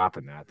not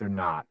stopping that. They're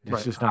not.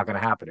 It's just not going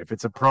to happen. If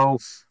it's a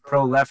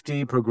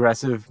pro-lefty,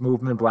 progressive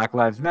movement, Black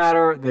Lives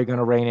Matter, they're going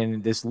to rein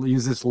in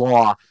use this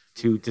law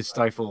to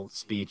stifle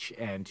speech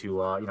and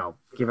to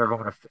give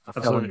everyone a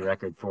felony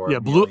record for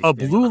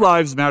Blue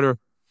Lives Matter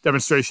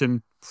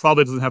demonstration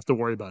probably doesn't have to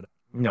worry about it.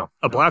 No,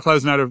 Black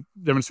Lives Matter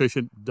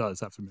demonstration does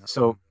have to matter.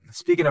 So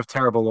speaking of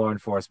terrible law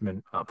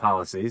enforcement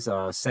policies,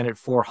 Senate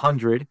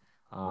 400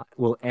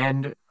 will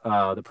end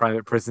the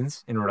private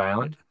prisons in Rhode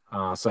Island.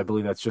 So I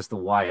believe that's just the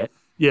Wyatt.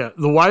 Yeah,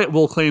 the Wyatt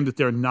will claim that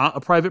they're not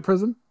a private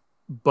prison,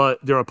 but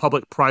they're a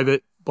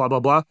public-private blah, blah,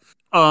 blah.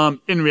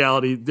 In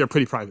reality, they're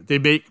pretty private. They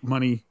make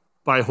money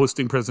by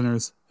hosting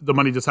prisoners. The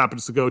money just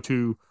happens to go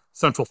to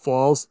Central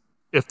Falls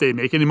if they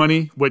make any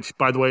money, which,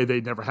 by the way,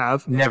 they never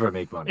have. Never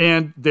make money.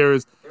 And they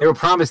were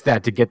promised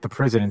that to get the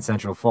prison in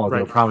Central Falls. Right.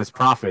 They were promised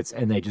profits,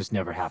 and they just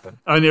never happen.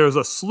 And there's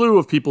a slew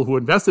of people who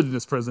invested in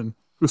this prison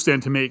who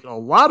stand to make a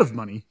lot of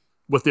money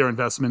with their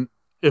investment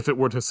if it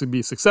were to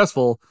be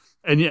successful,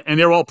 and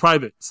they're all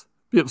privates.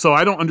 So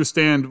I don't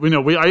understand.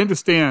 I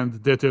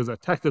understand that there's a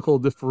technical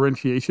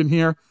differentiation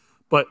here,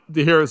 but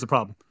here is the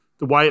problem.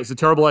 The Wyatt is a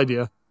terrible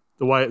idea.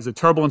 The Wyatt is a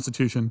terrible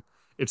institution.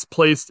 It's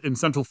placed in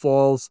Central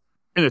Falls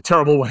in a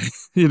terrible way.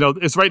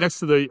 It's right next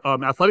to the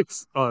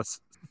athletics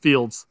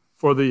fields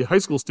for the high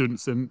school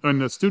students and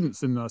the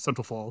students in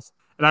Central Falls.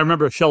 And I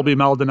remember Shelby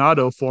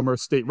Maldonado, former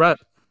state rep,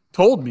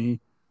 told me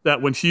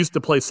that when she used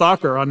to play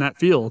soccer on that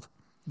field,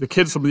 the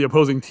kids from the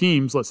opposing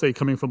teams, let's say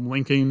coming from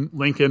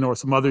Lincoln or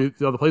some other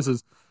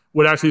places,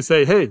 would actually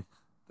say, "Hey,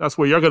 that's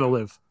where you're going to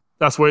live.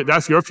 That's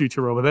your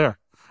future over there."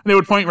 And they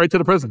would point right to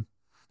the prison.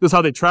 This is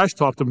how they trash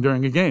talked them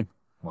during a game.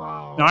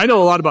 Wow. Now, I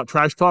know a lot about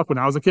trash talk when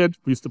I was a kid.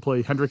 We used to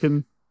play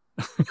Hendricken,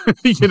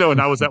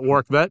 and I was at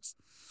Warwick Vets.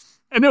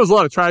 And there was a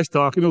lot of trash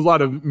talk, and there was a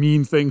lot of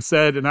mean things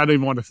said, and I don't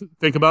even want to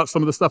think about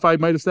some of the stuff I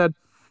might have said,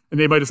 and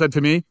they might have said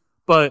to me.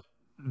 But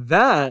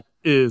that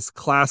is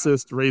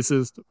classist,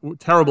 racist,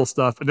 terrible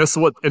stuff. And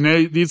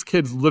these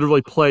kids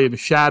literally play in the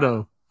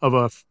shadow of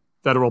a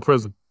federal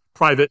prison,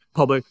 private,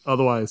 public,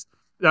 otherwise.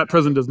 That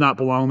prison does not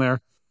belong there.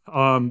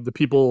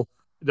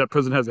 That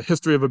prison has a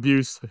history of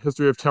abuse, a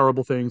history of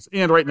terrible things,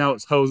 and right now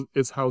it's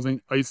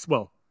housing ICE,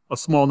 a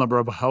small number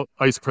of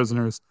ICE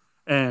prisoners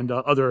and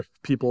other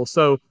people.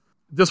 So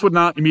this would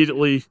not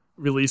immediately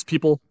release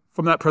people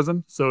from that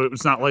prison. So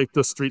it's not like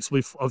the streets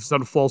of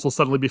Central Falls will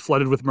suddenly be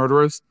flooded with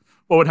murderers.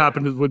 What would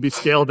happen is it would be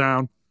scaled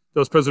down.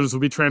 Those prisoners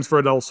would be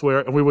transferred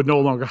elsewhere, and we would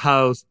no longer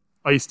house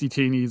ICE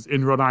detainees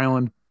in Rhode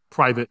Island,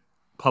 private,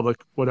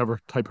 public, whatever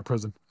type of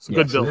prison. It's a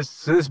good bill.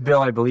 So this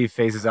bill, I believe,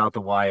 phases out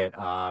the Wyatt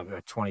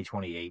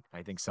 2028,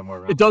 I think, somewhere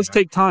around It does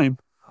take time.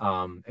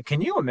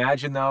 Can you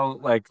imagine, though,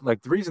 like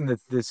the reason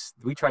that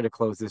we tried to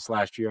close this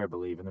last year, I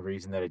believe, and the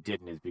reason that it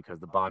didn't is because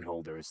the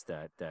bondholders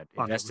that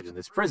invested in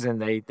this prison,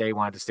 they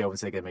wanted to stay open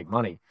so they could make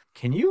money.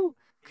 Can you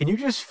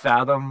just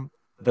fathom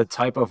the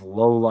type of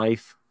low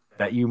life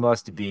that you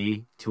must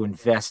be to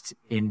invest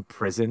in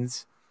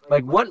prisons?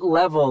 Like what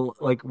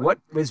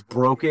is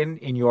broken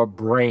in your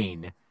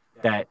brain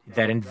that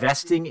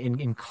investing in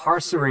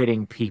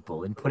incarcerating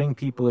people and putting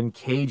people in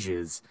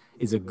cages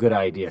is a good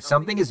idea?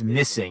 Something is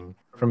missing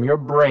from your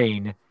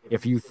brain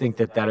if you think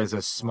that is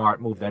a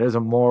smart move, that is a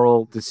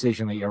moral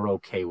decision that you're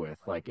okay with,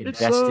 like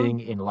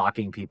investing in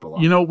locking people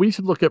up. We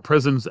should look at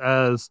prisons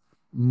as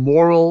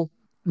moral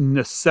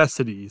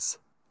necessities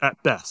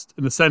at best,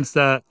 in the sense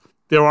that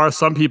there are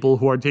some people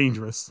who are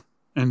dangerous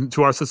and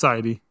to our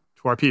society,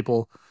 to our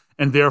people,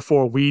 and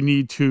therefore we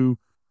need to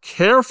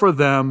care for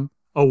them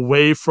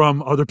away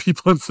from other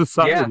people in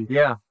society.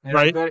 Yeah. And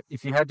right? I bet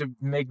if you had to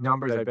make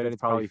numbers, I bet it's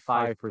probably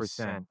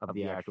 5% of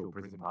the actual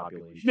prison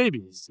population. Maybe.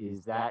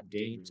 Is that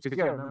dangerous? Because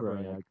you got to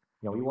remember, like,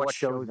 we watch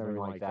shows and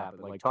everything like that,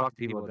 but like talk to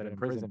people that are in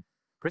prison.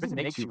 Prison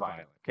makes you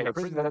violent. Okay,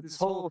 prison, this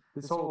whole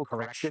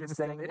corrections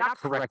thing, they're not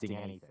correcting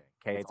anything.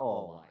 Okay, it's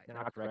all a lie. They're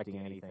not correcting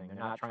anything. They're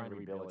not trying to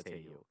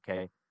rehabilitate you.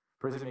 Okay,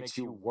 prison makes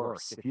you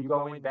worse. If you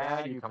go in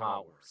bad, you come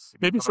out worse.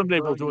 Maybe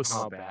someday we'll do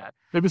bad.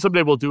 Maybe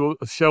someday we'll do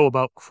a show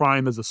about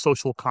crime as a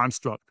social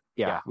construct.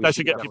 Yeah, that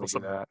should get people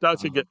that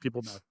should get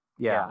people mad.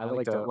 Yeah, I'd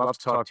love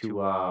to talk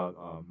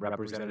to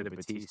Representative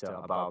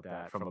Batista about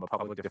that from a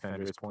public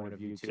defender's point of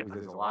view too.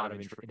 There's a lot of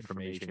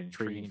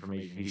intriguing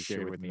information he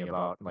shared with me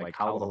about like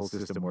how the whole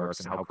system works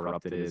and how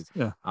corrupt it is.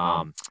 Yeah.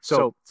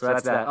 So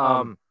that's that.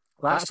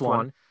 Last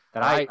one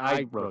that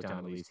I wrote down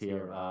at least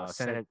here.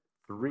 Senate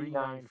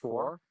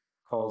 394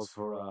 calls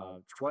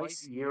for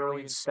twice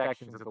yearly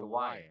inspections of the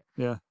Wyatt.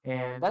 Yeah.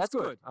 And that's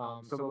good.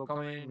 So we'll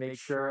come in and make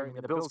sure. I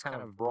mean, the bill's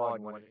kind of broad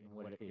in what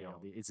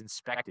it's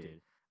inspected.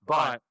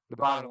 But the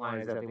bottom line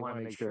is that they want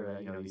to make sure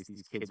that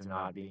these kids are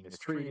not being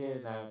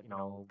mistreated, that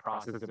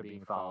processes are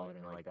being followed,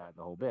 and like that,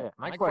 the whole bit.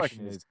 My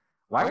question is,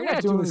 why are we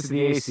not doing this to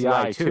the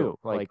ACI too?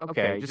 Like,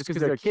 okay, just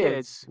because they're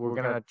kids, we're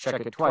gonna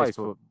check it twice.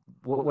 But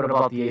what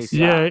about the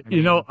ACI?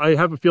 Yeah, I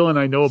have a feeling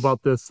I know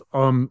about this.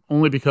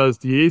 Only because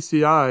the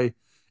ACI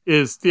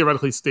is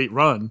theoretically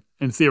state-run,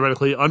 and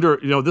theoretically under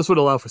this would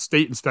allow for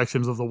state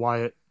inspections of the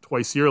Wyatt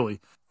twice yearly.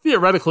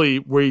 Theoretically,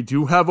 we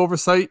do have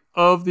oversight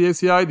of the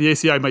ACI. The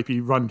ACI might be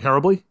run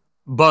terribly,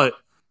 but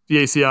the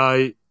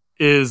ACI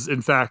is,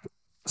 in fact,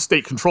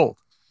 state-controlled.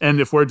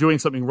 And if we're doing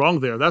something wrong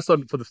there, that's for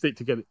the state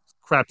to get it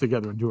crap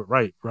together and do it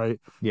right?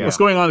 Yeah. What's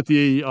going on at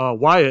the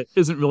Wyatt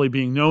isn't really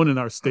being known in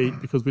our state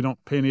because we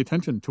don't pay any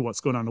attention to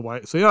what's going on in the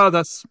Wyatt. So,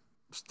 that's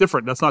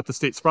different. That's not the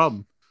state's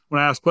problem.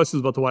 When I ask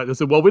questions about the Wyatt, they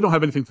say, well, we don't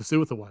have anything to do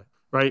with the Wyatt,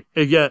 right?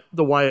 And yet,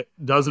 the Wyatt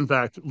does, in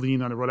fact,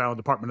 lean on the Rhode Island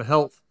Department of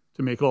Health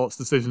to make all its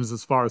decisions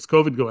as far as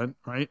COVID going,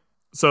 right?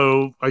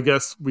 So I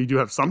guess we do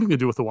have something to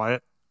do with the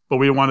Wyatt, but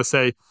we want to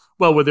say,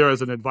 well, we're there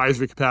as an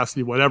advisory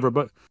capacity, whatever,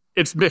 but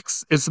it's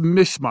mixed. It's a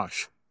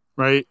mishmash,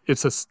 right?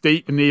 It's a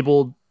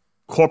state-enabled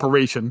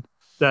corporation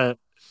and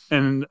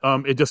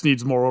it just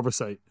needs more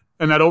oversight.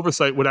 And that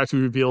oversight would actually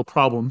reveal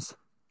problems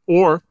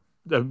or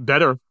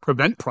better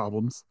prevent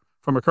problems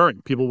from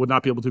occurring. People would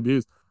not be able to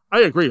abuse. I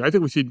agree. I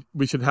think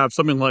we should have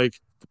something like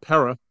the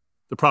PERA,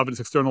 the Providence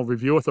External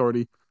Review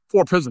Authority,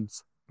 for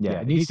prisons.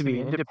 Yeah, it needs to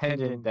be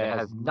independent. That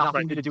has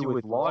nothing to do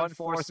with law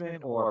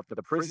enforcement or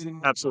the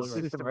prison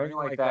system or anything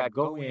like that.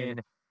 Go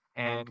in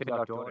and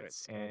conduct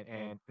audits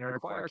and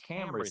require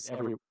cameras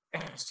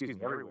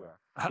everywhere.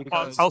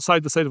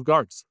 Outside the sight of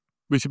guards.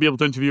 We should be able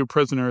to interview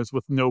prisoners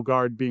with no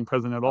guard being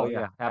present at all. Oh,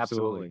 yeah,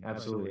 absolutely.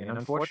 And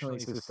unfortunately,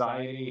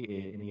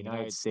 society in the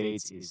United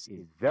States is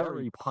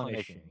very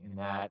punishing in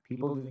that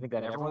people think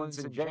that everyone that's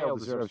in jail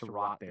deserves to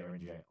rot there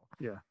in jail.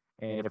 Yeah.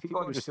 And if people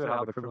understood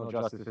how the criminal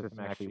justice system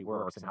actually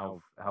works and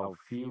how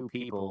few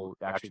people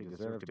actually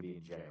deserve to be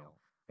in jail,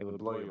 it would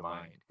blow your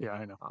mind. Yeah,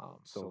 I know.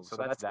 So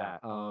that's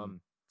that.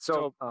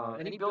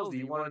 Any bills that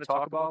you wanted to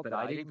talk about that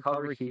I didn't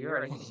cover here?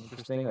 Anything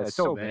interesting? There's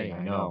so many,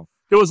 I know.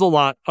 It was a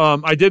lot.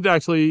 I did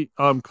actually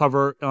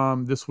cover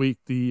this week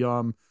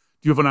the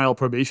juvenile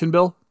probation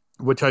bill,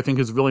 which I think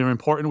is really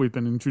important. We've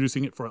been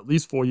introducing it for at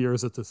least 4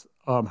 years at this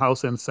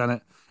House and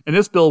Senate. And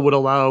this bill would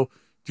allow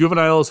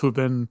juveniles who have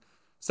been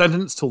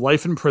sentenced to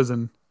life in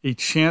prison a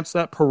chance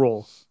at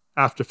parole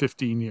after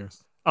 15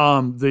 years.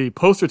 The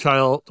poster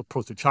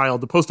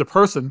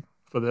person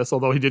for this,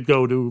 although he did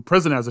go to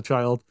prison as a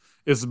child,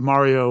 is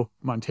Mario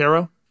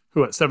Montero,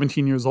 who at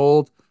 17 years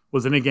old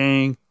was in a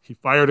gang. He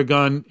fired a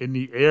gun in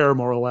the air,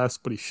 more or less,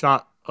 but he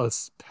shot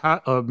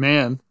a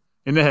man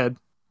in the head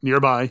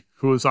nearby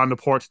who was on the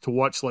porch to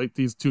watch like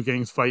these two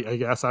gangs fight, I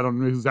guess. I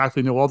don't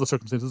exactly know all the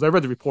circumstances. I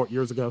read the report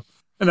years ago.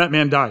 And that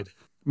man died.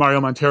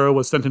 Mario Montero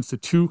was sentenced to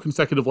 2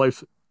 consecutive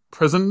life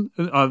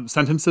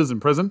sentences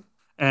in prison.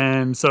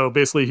 And so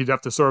basically he'd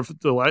have to serve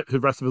the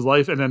rest of his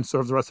life and then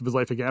serve the rest of his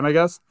life again, I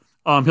guess.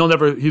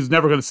 He's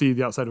never going to see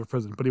the outside of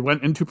prison, but he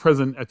went into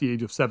prison at the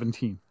age of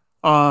 17.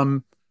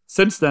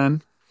 Since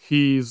then,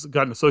 he's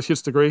got an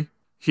associate's degree.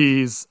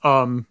 He's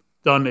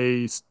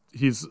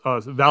he's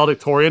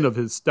valedictorian of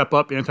his Step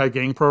Up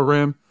anti-gang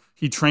program.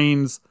 He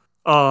trains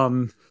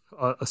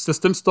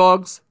assistance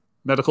dogs,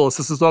 medical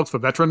assistance dogs for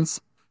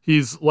veterans.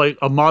 He's like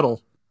a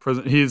model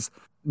prison. He's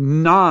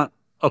not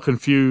a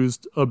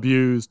confused,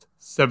 abused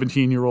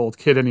 17-year-old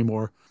kid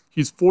anymore.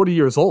 He's 40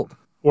 years old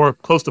or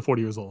close to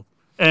 40 years old.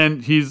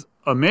 And he's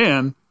a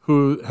man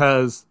who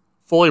has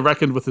fully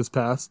reckoned with his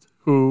past,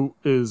 who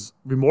is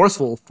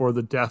remorseful for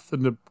the death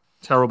and the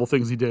terrible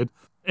things he did,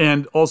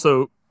 and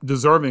also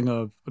deserving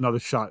of another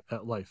shot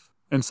at life.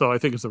 And so I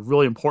think it's a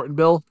really important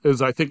bill.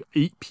 There's, I think,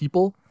 8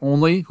 people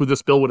only who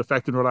this bill would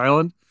affect in Rhode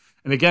Island.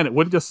 And again, it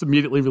wouldn't just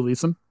immediately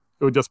release them.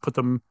 It would just give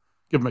them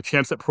a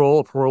chance at parole.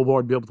 A parole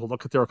board would be able to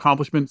look at their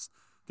accomplishments,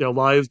 their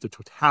lives, the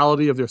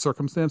totality of their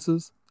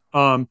circumstances.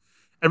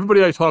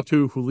 Everybody I talk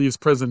to who leaves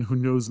prison who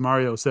knows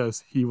Mario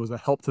says he was a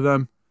help to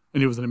them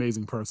and he was an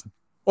amazing person.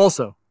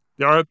 Also,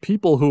 there are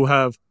people who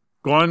have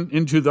gone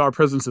into our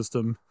prison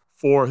system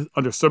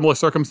under similar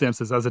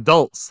circumstances as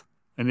adults,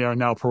 and they are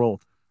now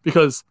paroled.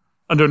 Because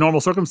under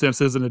normal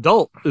circumstances, an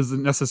adult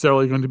isn't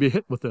necessarily going to be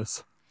hit with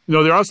this.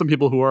 There are some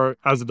people who are,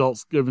 as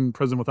adults, given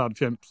prison without a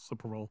chance of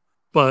parole.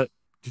 But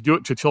to do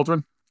it to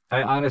children?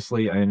 I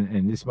honestly,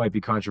 and this might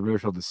be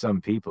controversial to some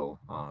people,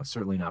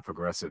 certainly not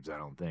progressives, I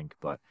don't think,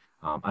 but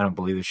I don't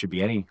believe there should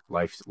be any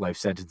life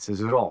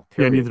sentences at all.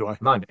 Period. Yeah, neither do I.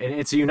 None. And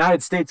it's a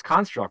United States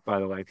construct, by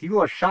the way.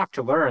 People are shocked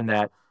to learn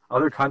that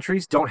other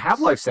countries don't have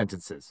life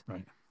sentences.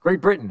 Right. Great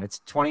Britain,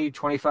 it's 20,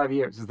 25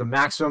 years is the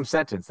maximum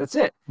sentence. That's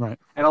it. Right.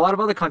 And a lot of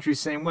other countries,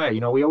 same way.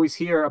 We always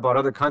hear about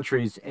other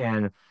countries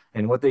and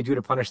what they do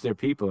to punish their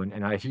people.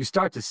 And you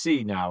start to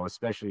see now,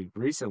 especially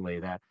recently,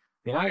 that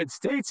the United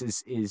States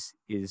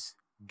is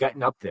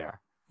getting up there.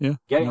 Yeah.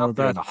 Getting up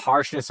there, the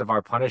harshness of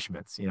our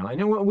punishments.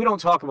 And we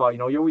don't talk about,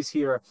 you always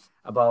hear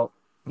about,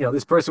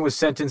 this person was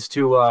sentenced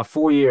to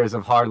 4 years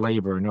of hard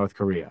labor in North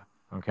Korea.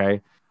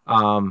 Okay.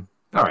 All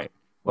right.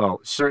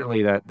 Well,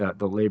 certainly that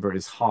the labor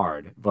is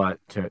hard, but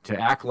to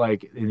act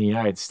like in the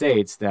United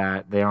States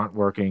that they aren't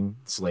working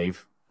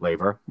slave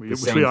labor, the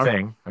same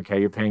thing. Okay,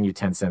 you're paying you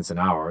 10 cents an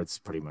hour. It's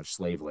pretty much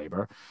slave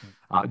labor,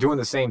 doing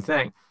the same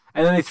thing.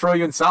 And then they throw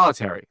you in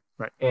solitary.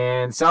 Right.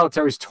 And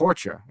solitary is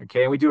torture.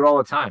 Okay, and we do it all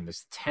the time.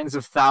 There's tens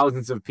of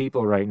thousands of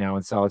people right now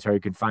in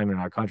solitary confinement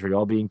in our country,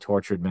 all being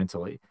tortured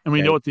mentally. And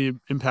we know what the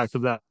impact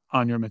of that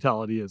on your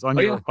mentality is, on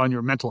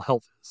your mental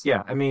health is.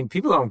 Yeah, I mean,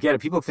 people don't get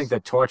it. People think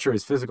that torture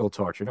is physical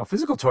torture. No,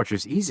 physical torture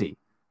is easy.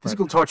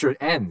 Physical torture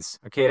ends.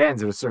 Okay, it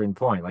ends at a certain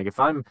point. Like if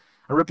I'm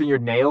ripping your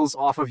nails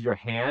off of your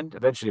hand,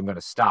 eventually I'm going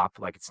to stop.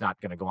 Like it's not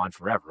going to go on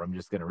forever. I'm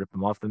just going to rip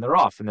them off, then they're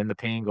off, and then the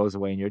pain goes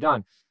away and you're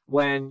done.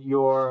 When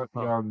your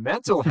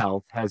mental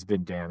health has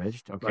been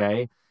damaged,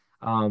 okay,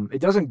 it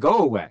doesn't go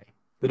away.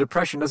 The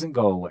depression doesn't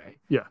go away.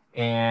 Yeah.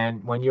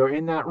 And when you're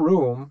in that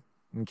room,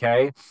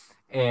 okay,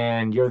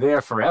 and you're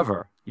there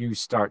forever, you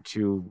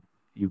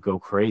go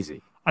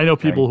crazy. I know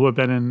people who have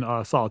been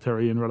in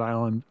solitary in Rhode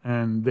Island,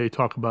 and they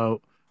talk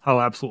about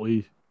how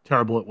absolutely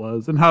terrible it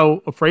was and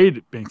how afraid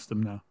it makes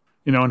them now,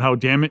 and how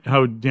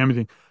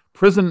damaging.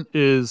 Prison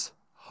is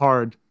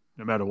hard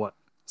no matter what.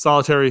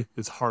 Solitary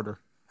is harder.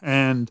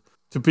 And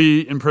to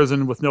be in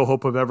prison with no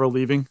hope of ever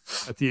leaving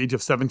at the age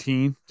of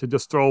 17, to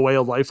just throw away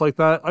a life like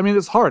that, I mean,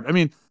 it's hard. I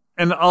mean,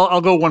 and I'll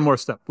go one more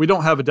step. We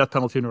don't have a death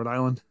penalty in Rhode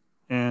Island.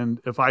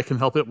 And if I can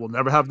help it, we'll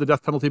never have the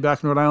death penalty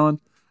back in Rhode Island.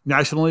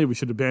 Nationally, we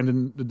should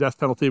abandon the death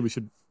penalty. We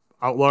should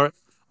outlaw it.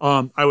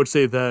 I would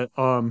say that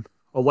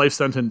a life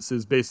sentence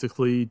is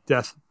basically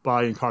death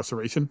by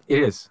incarceration.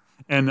 It is.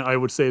 And I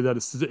would say that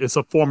it's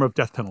a form of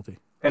death penalty.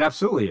 It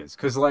absolutely is.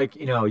 Because,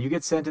 you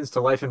get sentenced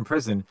to life in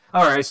prison.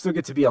 All right, I still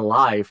get to be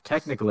alive,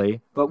 technically.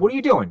 But what are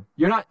you doing?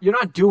 You're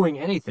not doing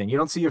anything. You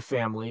don't see your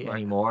family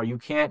anymore. You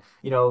can't,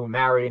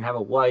 marry and have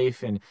a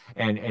wife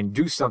and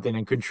do something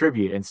and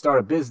contribute and start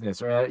a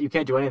business. Or you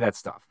can't do any of that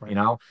stuff,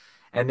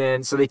 And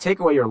then, so they take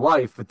away your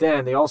life, but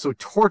then they also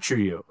torture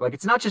you. Like,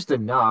 it's not just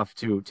enough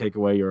to take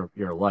away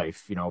your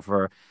life,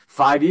 for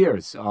 5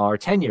 years or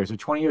 10 years or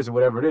 20 years or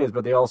whatever it is,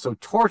 but they also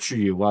torture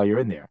you while you're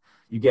in there.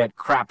 You get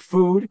crap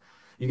food.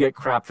 You get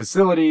crap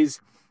facilities.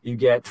 You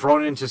get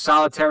thrown into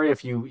solitary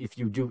if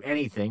you do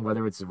anything,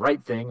 whether it's the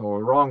right thing or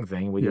a wrong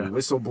thing. Whether you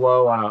whistle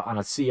blow on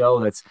a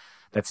CO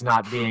that's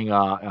not being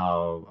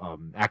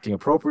acting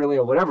appropriately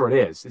or whatever it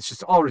is. It's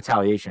just all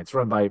retaliation. It's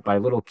run by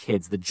little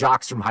kids, the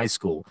jocks from high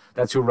school.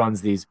 That's who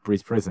runs these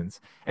prisons.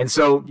 And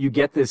so you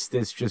get this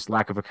just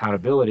lack of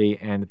accountability,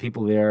 and the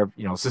people there,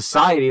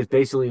 society has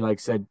basically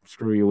said,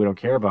 screw you, we don't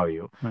care about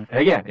you. Right. And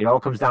again, it all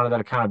comes down to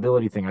that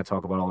accountability thing I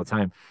talk about all the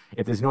time.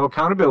 If there's no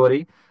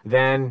accountability,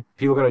 then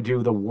people are going to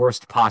do the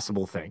worst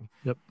possible thing.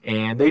 Yep.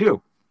 And they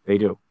do. They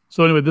do.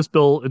 So anyway, this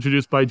bill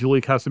introduced by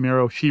Julie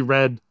Casimiro, she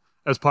read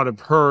as part of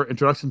her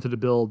introduction to the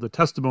bill, the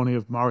testimony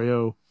of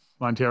Mario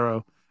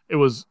Montero. It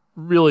was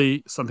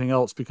really something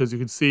else because you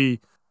could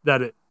see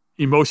that it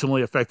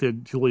emotionally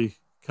affected Julie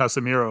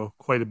Casimiro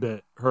quite a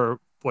bit. Her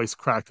voice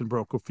cracked and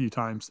broke a few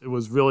times. It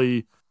was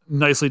really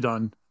nicely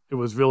done. It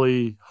was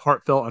really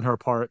heartfelt on her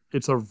part.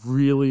 It's a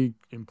really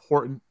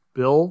important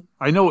bill.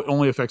 I know it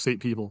only affects 8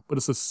 people, but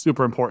it's a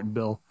super important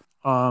bill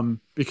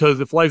because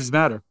if lives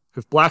matter,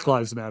 if Black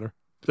lives matter,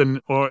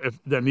 then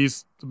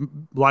these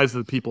lives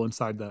of the people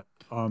inside that,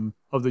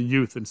 of the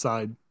youth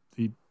inside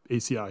the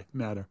ACI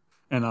matter.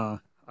 And I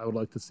would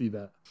like to see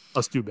that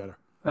us do better.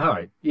 All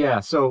right.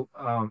 Yeah. So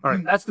all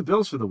right. That's the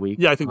bills for the week.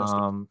 Yeah, I think that's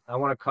I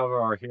want to cover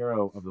our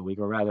hero of the week,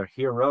 or rather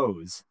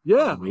heroes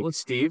of the week.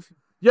 Steve?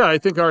 Yeah, I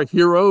think our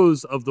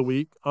heroes of the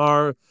week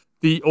are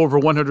the over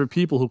 100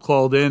 people who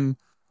called in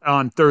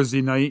on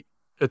Thursday night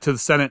to the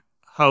Senate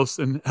House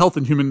and Health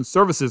and Human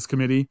Services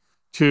Committee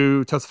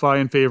to testify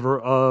in favor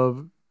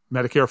of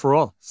Medicare for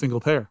all, single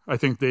payer. I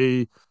think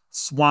they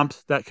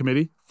swamped that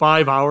committee.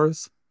 5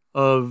 hours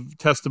of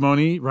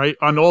testimony, right,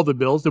 on all the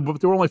bills. There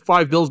were only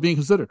 5 bills being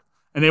considered.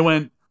 And they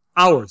went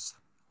hours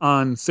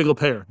on single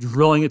payer,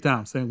 drilling it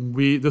down, saying,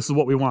 this is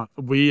what we want.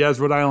 We as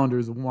Rhode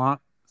Islanders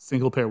want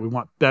single payer. We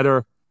want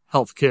better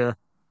health care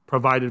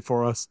provided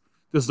for us.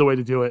 This is the way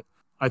to do it.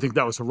 I think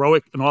that was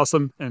heroic and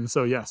awesome. And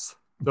so, yes,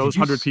 those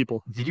 100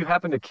 people. Did you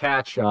happen to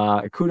catch,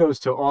 kudos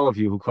to all of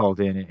you who called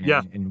in.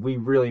 And we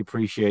really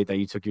appreciate that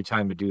you took your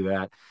time to do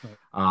that.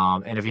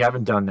 Right. And if you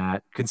haven't done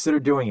that, consider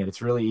doing it.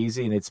 It's really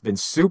easy, and it's been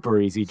super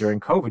easy during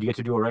COVID. You get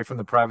to do it right from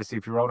the privacy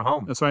of your own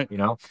home. That's right. You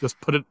know,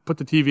 just put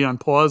the TV on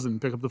pause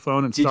and pick up the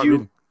phone and start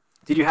reading.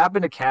 Did you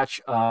happen to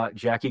catch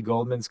Jackie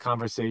Goldman's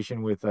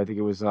conversation with, I think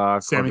it was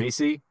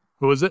Corvisi?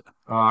 Who was it?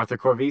 Arthur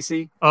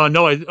Corvisi?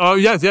 No.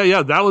 Yes.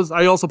 That was,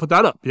 I also put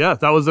that up. Yeah,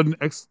 that was an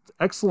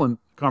excellent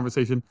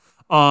conversation.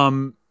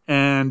 And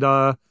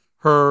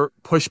her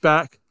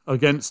pushback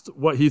against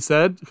what he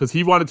said, because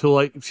he wanted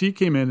to, she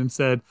came in and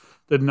said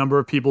the number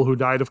of people who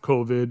died of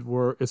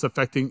COVID is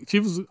affecting, she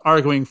was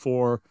arguing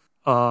for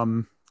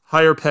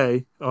higher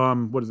pay,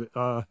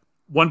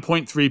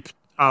 1.3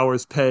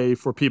 hours pay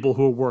for people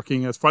who are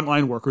working as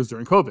frontline workers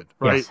during COVID,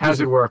 right? Yes,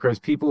 hazard workers,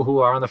 people who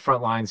are on the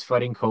front lines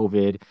fighting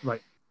COVID.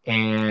 Right.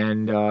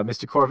 And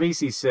Mr.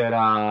 Corvisi said,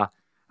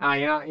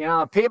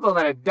 people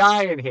that are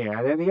dying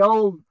here, they're the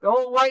old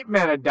white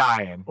men are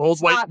dying.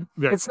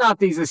 It's not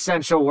these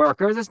essential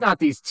workers. It's not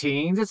these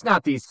teens. It's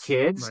not these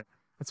kids. Right.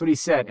 That's what he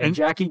said. And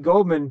Jackie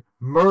Goldman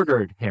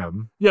murdered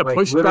him. Yeah,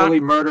 literally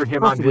murdered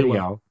him on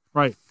video.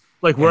 Right.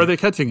 Where are they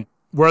catching it?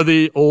 Where are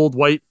the old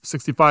white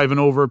 65 and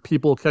over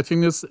people catching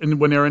this? And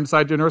when they're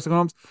inside their nursing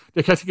homes,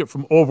 they're catching it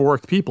from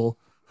overworked people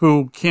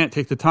who can't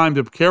take the time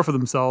to care for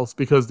themselves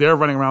because they're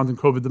running around in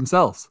COVID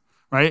themselves,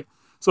 right?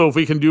 So if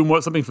we can do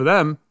something for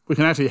them, we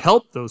can actually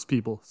help those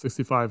people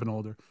 65 and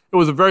older. It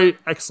was a very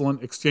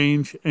excellent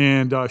exchange,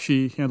 and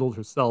she handled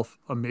herself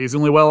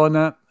amazingly well on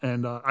that.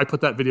 And I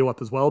put that video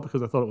up as well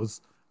because I thought it was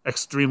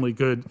extremely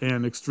good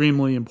and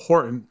extremely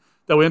important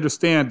that we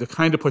understand the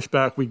kind of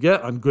pushback we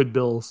get on good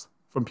bills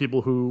from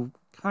people who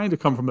kind of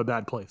come from a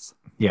bad place.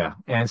 Yeah,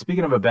 and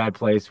speaking of a bad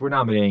place, we're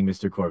nominating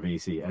Mr.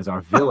 Corvisi as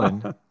our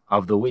villain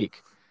of the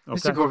week. Okay.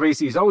 Mr.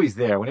 Corvisi is always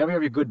there. Whenever you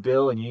have a good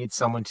bill and you need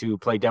someone to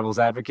play devil's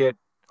advocate,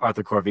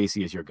 Arthur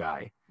Corvisi is your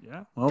guy.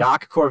 Yeah. Well,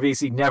 Doc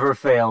Corvisi never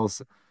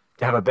fails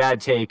to have a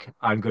bad take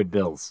on good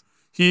bills.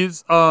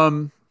 He's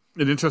an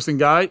interesting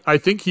guy. I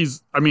think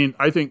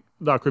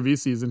Doc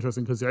Corvisi is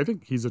interesting because I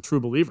think he's a true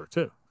believer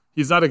too.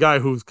 He's not a guy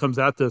who comes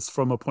at this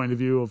from a point of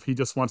view of he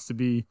just wants to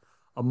be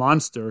a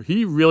monster.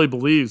 He really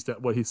believes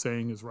that what he's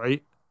saying is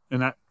right,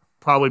 and that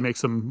probably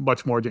makes him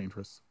much more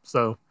dangerous.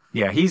 So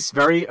yeah, he's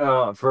very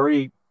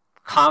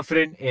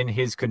confident in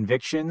his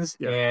convictions,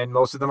 and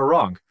most of them are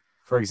wrong.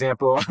 For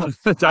example,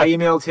 I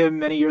emailed him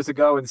many years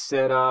ago and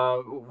said,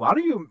 why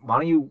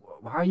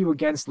are you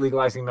against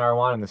legalizing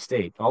marijuana in the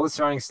state? All the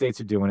surrounding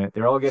states are doing it.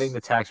 They're all getting the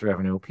tax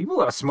revenue.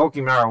 People are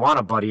smoking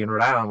marijuana, buddy, in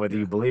Rhode Island, whether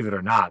you believe it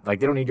or not. They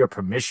don't need your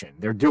permission.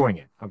 They're doing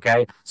it,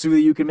 okay? So either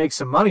you can make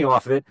some money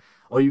off of it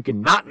or you can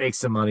not make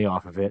some money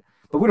off of it,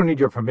 but we don't need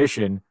your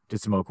permission to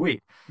smoke weed.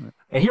 Right.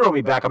 And he wrote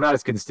me back. I'm not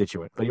his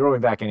constituent, but he wrote me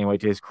back anyway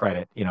to his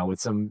credit, with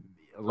some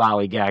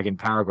lollygagging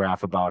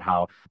paragraph about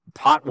how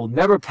pot will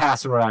never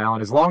pass in Rhode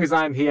Island. As long as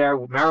I'm here,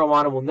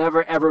 marijuana will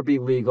never, ever be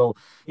legal.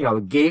 The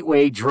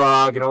gateway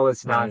drug and all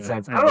this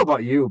nonsense. I don't know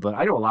about you, but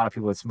I know a lot of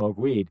people that smoke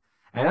weed,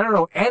 and I don't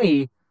know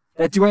any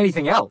that do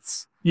anything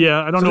else.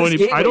 Yeah, I don't know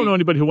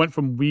anybody who went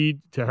from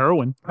weed to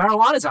heroin.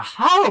 Marijuana is a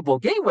horrible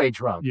gateway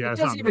drug. Yeah, it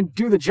doesn't even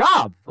do the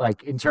job,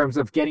 in terms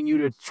of getting you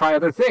to try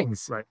other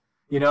things. Right.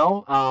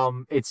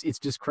 It's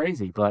just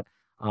crazy, but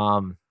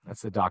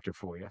that's the doctor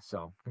for you.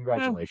 So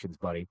congratulations,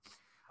 buddy.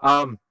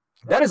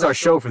 That is our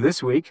show for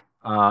this week.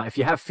 If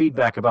you have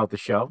feedback about the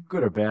show,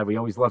 good or bad, we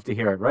always love to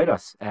hear it. Write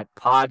us at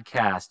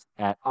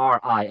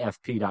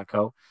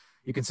podcast@rifp.co.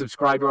 You can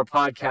subscribe to our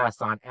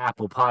podcast on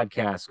Apple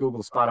Podcasts,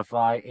 Google,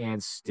 Spotify,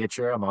 and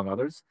Stitcher, among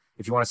others.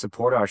 If you want to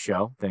support our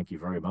show, thank you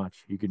very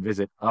much. You can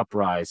visit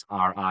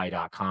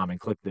upriseri.com and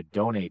click the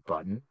donate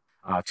button.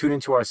 Tune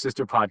into our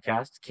sister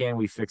podcast, Can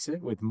We Fix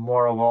It, with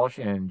Maura Walsh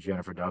and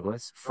Jennifer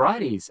Douglas,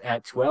 Fridays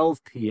at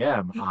 12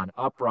 p.m. on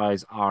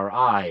Uprise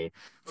RI.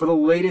 For the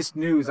latest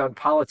news on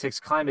politics,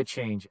 climate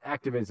change,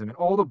 activism, and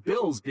all the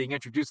bills being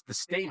introduced at the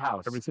State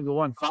House. Every single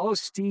one. Follow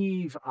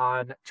Steve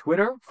on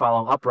Twitter,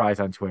 follow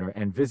Uprise on Twitter,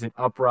 and visit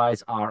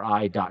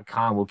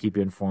upriseri.com. We'll keep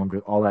you informed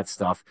with all that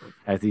stuff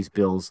as these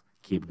bills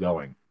keep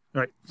going. All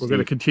right, we're going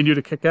to continue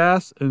to kick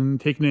ass and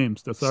take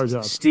names. That's our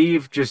job.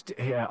 Steve,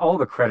 all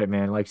the credit,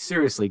 man.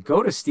 Seriously,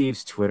 go to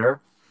Steve's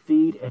Twitter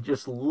feed and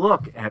just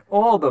look at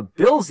all the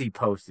bills he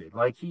posted.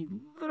 He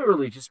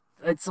literally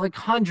it's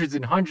hundreds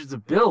and hundreds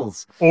of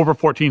bills. Over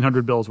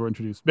 1,400 bills were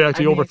introduced.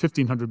 Actually, over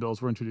 1,500 bills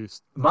were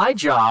introduced. My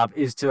job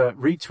is to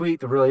retweet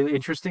the really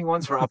interesting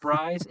ones for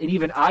Uprise, and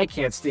even I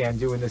can't stand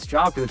doing this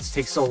job because it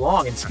takes so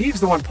long. And Steve's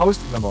the one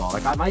posting them all.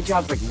 My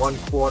job's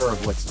 1/4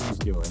 of what Steve's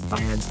doing,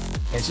 and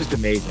it's just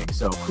amazing.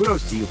 So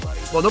kudos to you, buddy.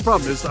 Well, no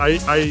problem.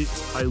 I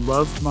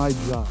love my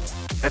job.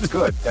 That's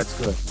good. That's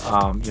good.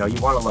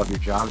 You want to love your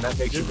job, and that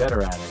makes you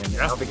better at it. And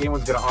I don't think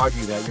anyone's going to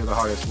argue that you're the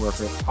hardest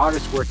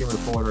working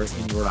reporter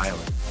in Rhode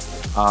Island.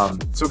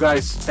 So,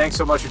 guys, thanks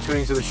so much for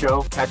tuning into the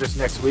show. Catch us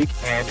next week,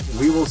 and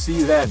we will see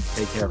you then.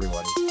 Take care,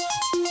 everybody.